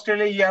innings of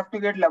Australia, you have to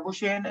get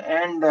Labuschagne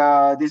and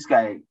this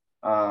guy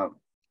uh,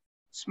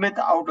 Smith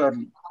out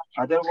early.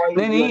 Otherwise,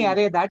 Nahin, you are nahin, in arey,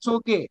 trouble. that's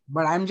okay.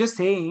 But I'm just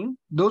saying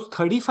those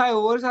 35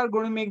 overs are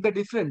going to make the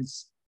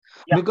difference.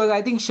 Yeah, Because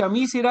I think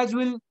Shami Siraj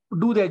will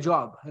do their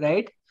job,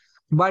 right?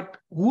 But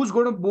who's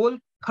going to bowl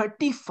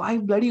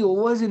 35 bloody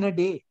overs in a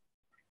day?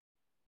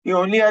 the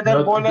only other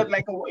No, bowler,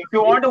 like if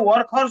you want a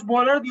workhorse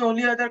bowler, the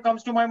only other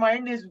comes to my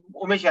mind is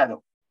Umesh Yadav.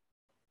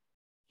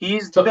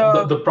 He's so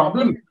the the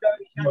problem, he's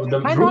the Ishan the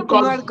Why Sharma. not root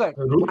cause, Unadkat?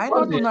 root Why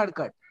cause, not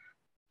Unadkat?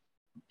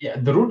 yeah,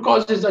 the root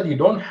cause is that you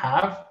don't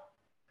have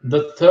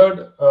the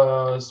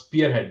third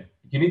spearhead.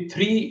 You need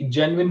three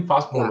genuine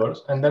fast Yeah,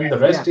 bowlers, and then the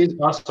Yes, yeah, rest is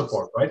our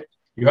support, right?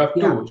 You have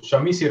yeah. two,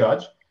 Shami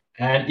Siraj,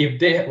 and if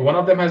they one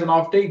of them has an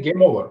off day,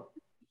 game over.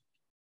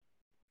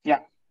 yeah,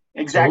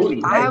 So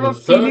exactly. I Like have a the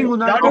feeling third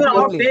not Unadkat even top will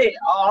bowler, off play. day,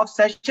 off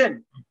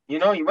session.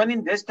 Even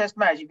in this test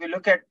match, if you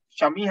look at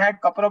Shami had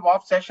couple of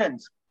off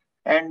sessions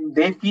and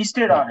they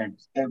feasted yeah, on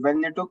it.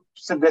 When they took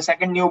the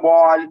second new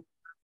ball,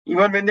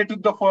 even when they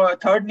took the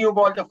third new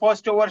ball, the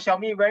first over,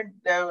 Shami went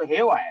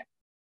haywire.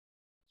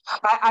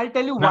 I'll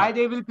tell you why now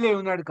they will play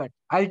Unadkat.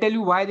 I'll tell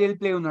you why they'll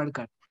play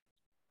Unadkat.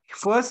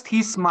 First,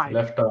 he's smart.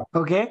 left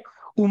Okay.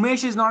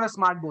 Umesh is not a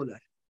smart bowler.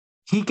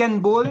 He can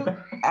bowl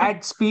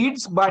at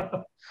speeds,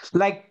 but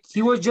like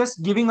he was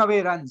just giving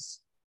away runs.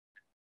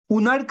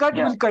 Unadkat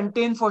Yeah. will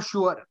contain for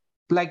sure.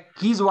 Like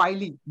he's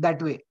wily that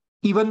way,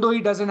 even though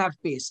he doesn't have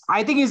pace.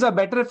 I think he's a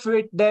better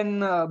fit than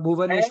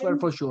Bhuvaneshwar And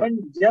for sure. and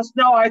just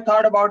now I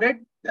thought about it.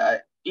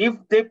 If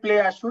they play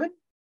Ashwin,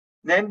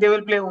 then they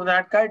will play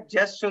Unadkat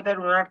just so that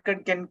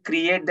Unadkat can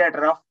create that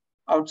rough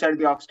outside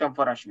the off stump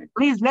for Ashwin.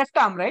 He's left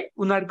arm, right?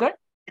 Unadkat.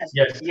 Yes.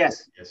 yes,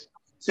 Yes. yes.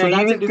 So So he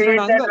that's a will different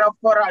create that angle. rough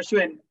for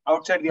Ashwin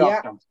outside the off Yeah,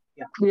 stump.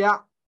 Yeah. yeah.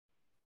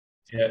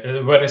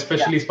 Yeah, where Yeah.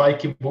 especially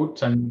spiky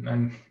boots and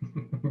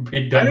be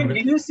I done mean, with.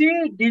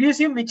 did you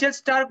see Mitchell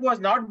Stark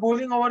was not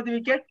bowling over the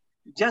wicket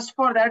just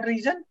for that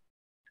reason?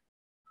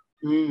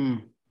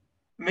 Mm.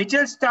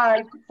 Mitchell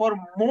Stark, for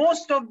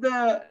most of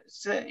the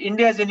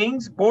India's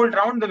innings, bowled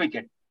round the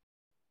wicket.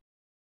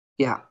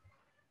 Yeah.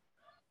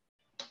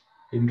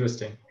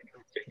 Interesting.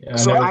 Yeah, I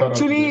So never thought of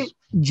actually, this.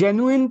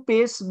 genuine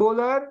pace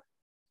bowler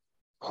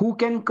who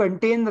can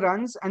contain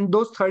runs and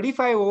those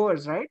 35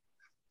 overs, right?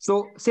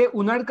 So say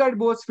Unadkat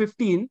bowls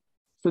 15.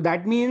 So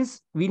that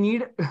means we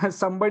need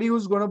somebody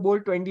who's going to bowl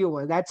 20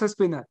 overs. That's a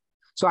spinner.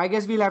 So I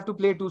guess we'll have to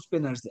play two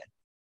spinners then,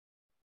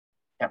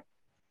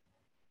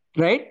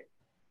 Yeah. right?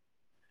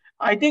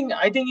 I think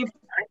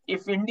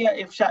if India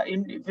That's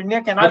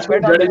cannot where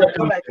get on the Jadeja oval,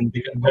 comes I in, think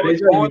because they will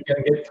Jadeja go you with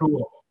can get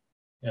through.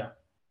 Yeah.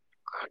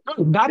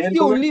 That's they'll the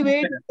go with only two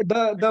way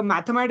spinners. the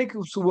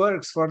mathematics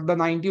works for the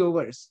 90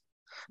 overs.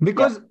 Yeah.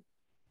 Because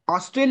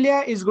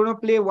Australia is going to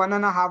play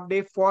 1.5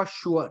 day for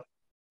sure.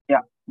 Yeah.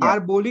 Yeah. Our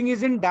bowling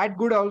isn't that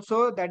good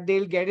also that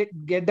they'll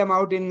get them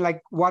out in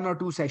like 1 or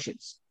 2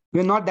 sessions.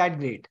 We're not that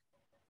great.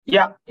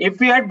 Yeah. If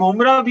we had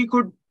Bumrah, we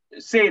could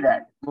say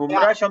that. Yeah,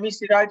 Bumrah, Shami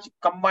Siraj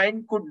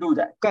combined could do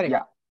that. correct.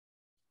 Yeah.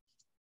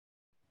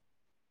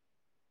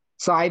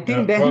 So I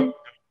think then, Well,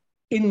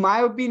 in my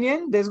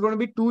opinion, there's going to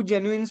be two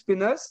genuine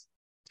spinners,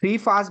 three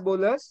fast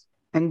bowlers,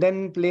 and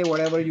then play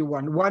whatever you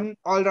want. One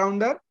all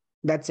rounder,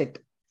 that's it.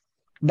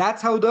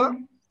 That's how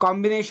the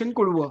combination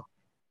could work.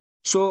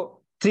 So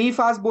three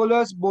fast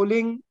bowlers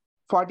bowling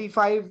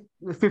 45,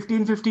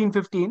 15, 15,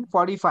 15,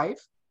 45.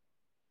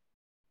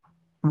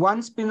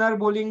 One spinner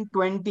bowling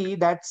 20,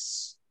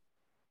 that's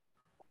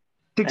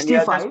And the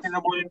other 65.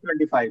 spinner bowling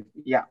 25.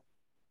 Yeah.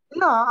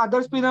 No,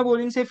 other spinner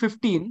bowling say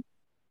 15,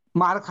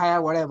 Mark Haya,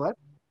 whatever,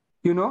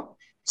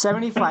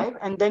 75.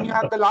 And then you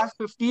have the last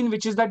 15,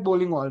 which is that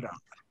bowling all round,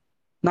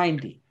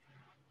 90.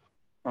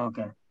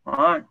 Okay. All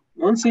right.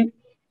 We'll see.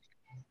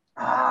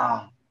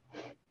 Ah,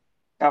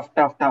 tough,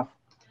 tough, tough.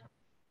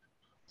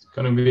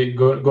 going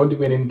to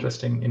be an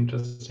interesting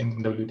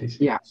WTC.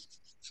 Yeah.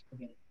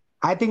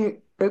 I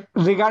think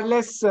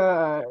regardless,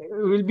 it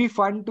will be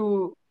fun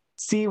to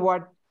see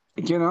what,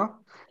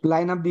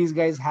 lineup these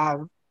guys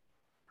have.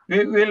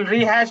 We'll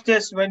rehash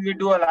this when we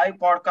do a live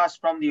podcast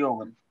from the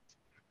Oval.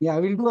 Yeah,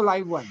 we'll do a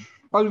live one.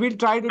 Or we'll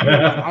try to do one.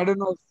 I don't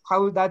know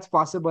how that's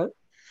possible,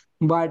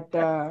 but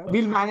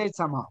we'll manage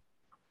somehow.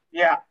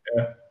 Yeah.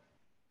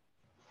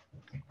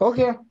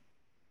 Okay.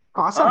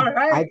 Awesome. All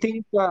right. I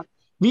think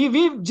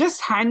we've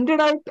just handed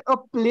out a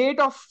plate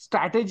of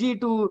strategy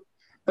to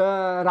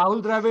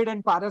Rahul Dravid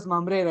and Paras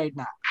Mamre right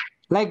now.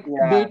 Like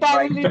data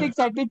analytics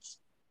at its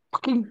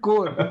fucking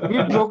core.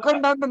 We've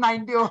broken down the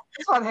 90 overs.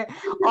 All the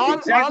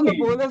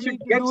bowlers Should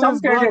need to get do some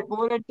is go credit. and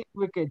bowl and take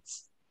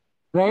wickets.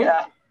 Right?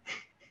 Yeah.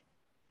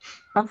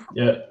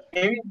 Yeah.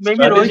 Maybe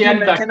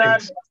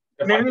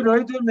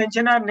Rohit will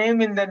mention our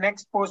name in the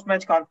next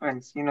post-match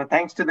conference.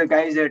 Thanks to the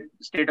guys at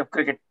State of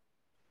Cricket.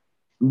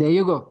 There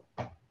you go.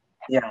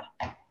 Yeah.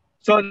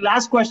 So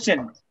last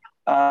question.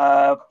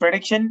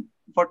 Prediction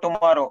for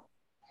tomorrow.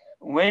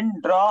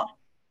 Win, draw.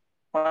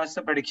 What's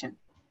the prediction?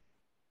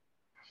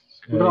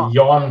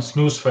 Yawn,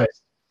 snooze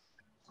fest.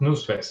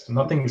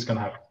 Nothing is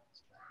gonna happen.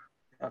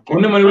 Okay.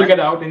 Unnaman will get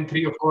out in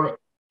 3 or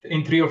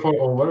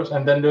 4 overs,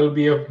 and then there will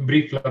be a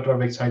brief flutter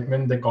of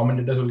excitement. The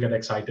commentators will get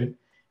excited,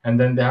 and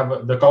then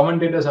the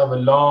commentators have a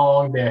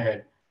long day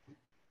ahead,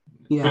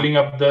 filling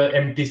up the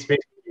empty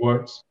space with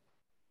words,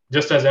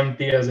 just as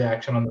empty as the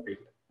action on the field.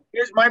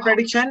 Here's my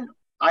prediction.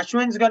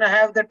 Ashwin's gonna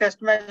have the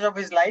test match of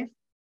his life.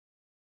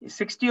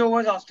 60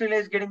 overs, Australia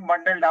is getting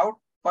bundled out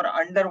for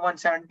under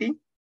 170,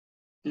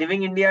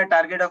 leaving India a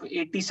target of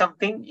 80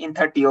 something in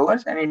 30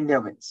 overs, and India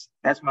wins.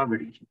 That's my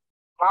prediction.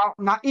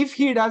 Now, if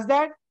he does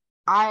that,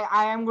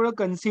 I am going to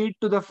concede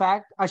to the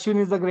fact Ashwin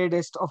is the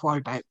greatest of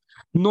all time.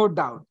 No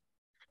doubt.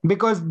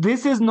 Because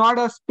this is not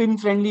a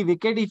spin-friendly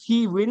wicket. If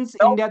he wins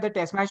India the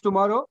test match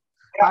tomorrow,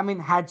 I mean,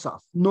 hats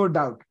off. No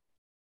doubt.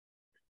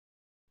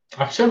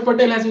 Akshar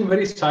Patel has been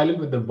very silent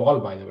with the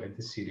ball, by the way,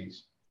 this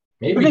series.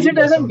 Maybe because he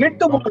doesn't get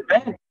the ball,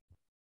 man.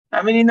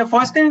 I mean, in the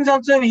first innings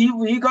also,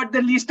 he got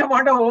the least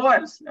amount of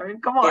overs. I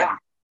mean, come on. Yeah.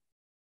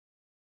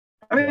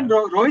 I mean,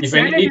 Rohit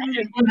said it in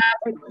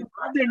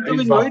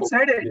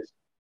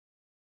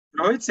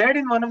Rohit said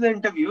in one of the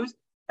interviews,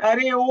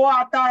 अरे वो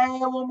आता है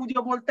वो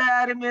मुझे बोलता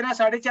है अरे मेरा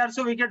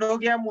 450 विकेट हो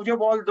गया मुझे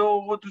बॉल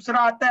दो वो दूसरा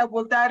आता है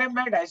बोलता है अरे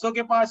मैं 250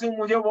 के पास हूँ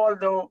मुझे बॉल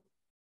दो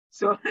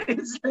so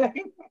it's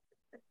like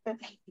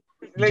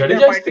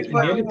Jadeja is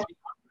nearly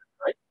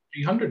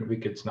 300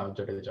 wickets now.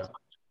 Jadeja.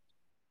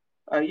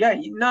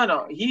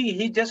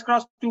 He just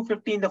crossed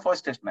 250 in the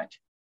first test match.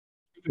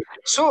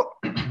 So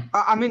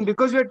I mean,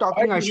 because we're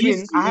talking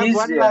Ashwin, I have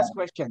one last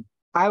question.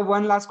 I have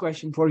one last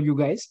question for you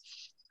guys.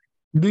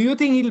 Do you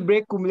think he'll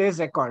break Kumble's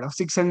record of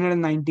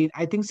 619?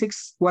 I think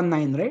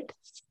 619, right?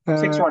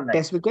 619.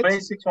 Test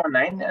wickets.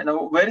 619. And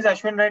where is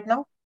Ashwin right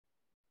now?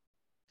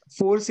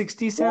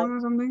 467 or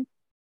something?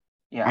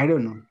 Yeah. I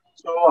don't know.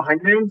 So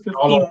 150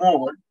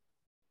 more.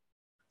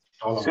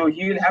 So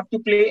he will have to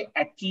play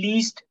at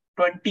least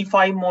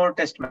 25 more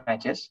test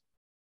matches.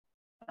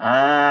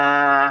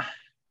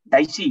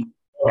 Dicey.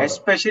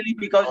 Especially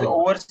because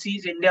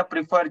overseas India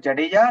prefer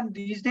Jadeja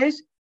these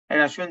days. And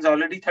Ashwin's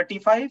already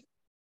 35.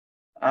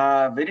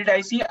 Very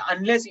dicey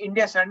unless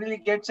India suddenly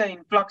gets an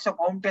influx of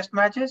home test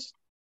matches,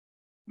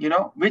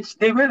 which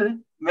they will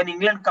when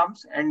England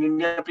comes and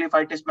India play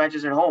 5 test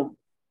matches at home.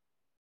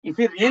 If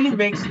it really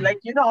makes,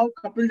 how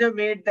Kapil Dev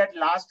made that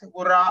last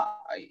hurrah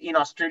in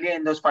Australia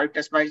in those 5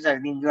 test matches, I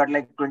think he got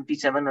like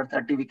 27 or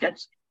 30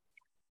 wickets.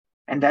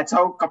 And that's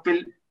how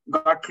Kapil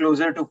got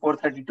closer to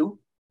 432.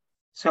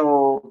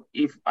 So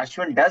if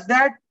Ashwin does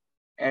that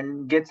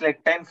and gets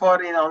like 10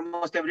 for in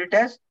almost every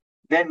test,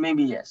 then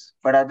maybe yes.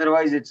 But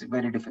otherwise, it's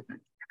very difficult.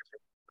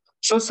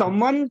 So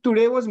someone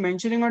today was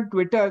mentioning on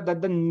Twitter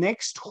that the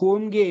next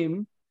home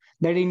game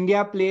that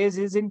India plays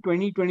is in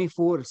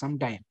 2024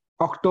 sometime,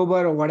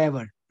 October or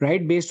whatever,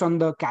 right? Based on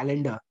the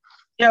calendar.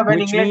 Yeah, when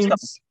England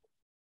comes.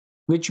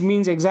 Which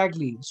means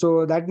exactly.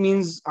 So that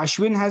means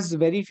Ashwin has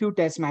very few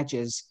test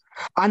matches.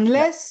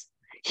 Unless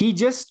he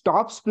just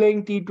stops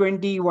playing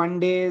T20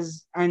 one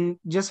days and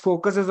just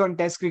focuses on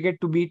test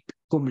cricket to beat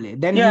Kumble.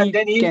 Then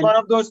he's one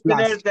of those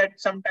spinners that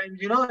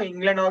sometimes,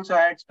 England also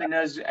had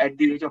spinners at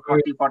the age of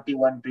 40,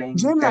 41 playing.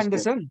 James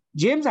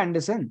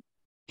Anderson.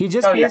 He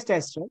just plays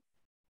test, right?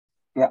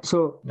 Yeah.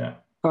 So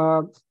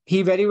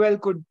he very well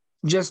could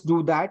just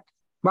do that.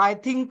 But I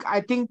think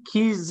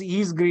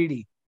he's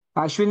greedy.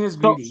 Ashwin is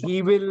greedy.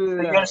 He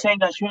will. So you're saying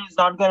Ashwin is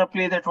not going to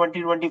play the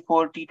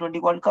 2024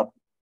 T20 World Cup?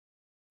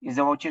 Is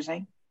that what you're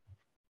saying?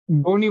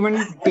 Don't even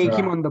take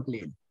him on the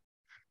plane.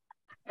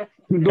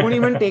 Don't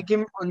even take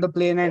him on the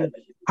plane and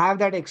have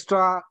that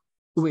extra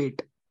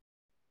weight.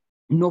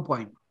 No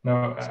point.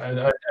 No,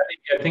 I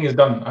think it's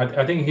done.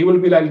 I think he will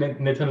be like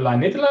Nathan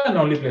Lyon. Nathan Lyon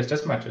only plays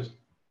test matches.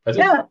 That's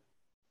it.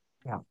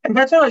 Yeah. And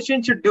that's what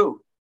Ashwin should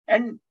do.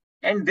 And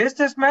this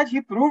test match,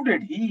 he proved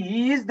it.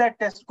 He is that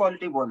test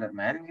quality bowler,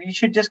 man. We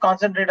should just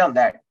concentrate on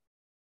that.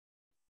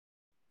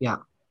 Yeah.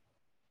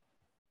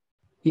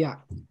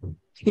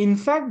 In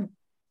fact,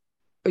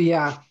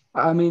 yeah,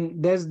 I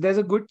mean, there's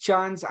a good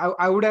chance.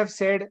 I would have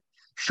said,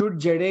 should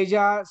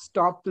Jadeja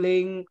stop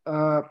playing?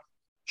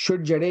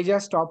 Should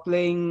Jadeja stop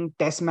playing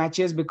Test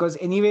matches, because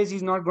anyways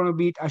he's not going to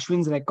beat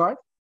Ashwin's record.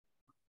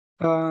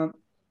 Uh,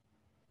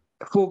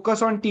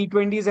 Focus on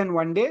T20s and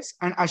one days,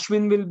 and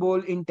Ashwin will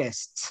bowl in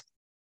Tests.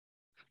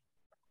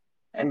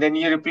 And then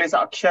you replace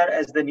Akshar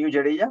as the new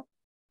Jadeja?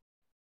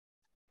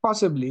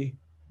 Possibly.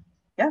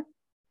 Yeah.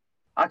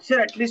 Akshar,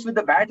 at least with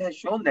the bat, has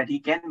shown that he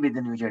can be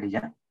the new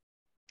Jadeja.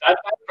 That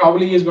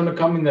probably is going to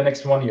come in the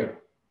next 1 year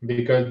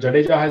because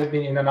Jadeja has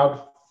been in and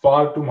out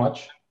far too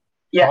much.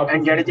 Yeah,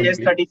 and Jadeja is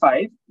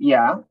 35.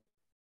 Yeah.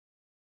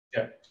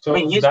 Yeah. So I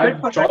mean, he's that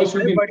good for choice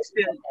will 35, be. but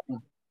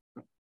still.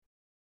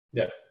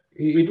 Yeah,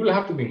 it will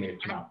have to be made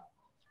now.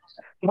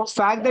 The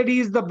fact that he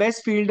is the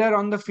best fielder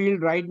on the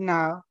field right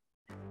now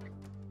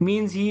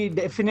means he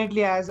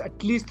definitely has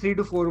at least 3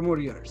 to 4 more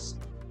years,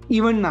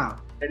 even now.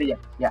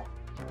 Yeah.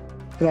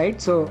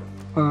 Right? So,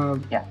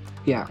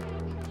 yeah.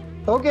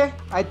 Okay,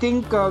 I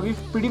think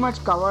we've pretty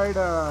much covered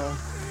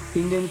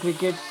Indian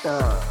cricket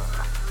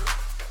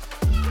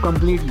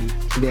completely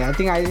today. I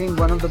think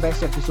one of the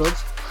best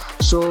episodes.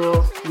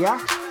 So, yeah,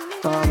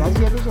 that's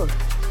the episode.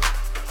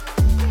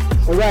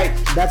 Alright,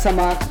 that's a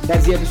mark.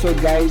 That's the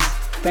episode, guys.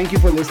 Thank you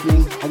for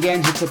listening.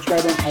 Again, hit subscribe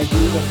on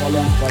iTunes or follow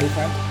on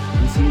Spotify.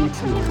 And see you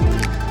next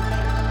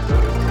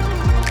week.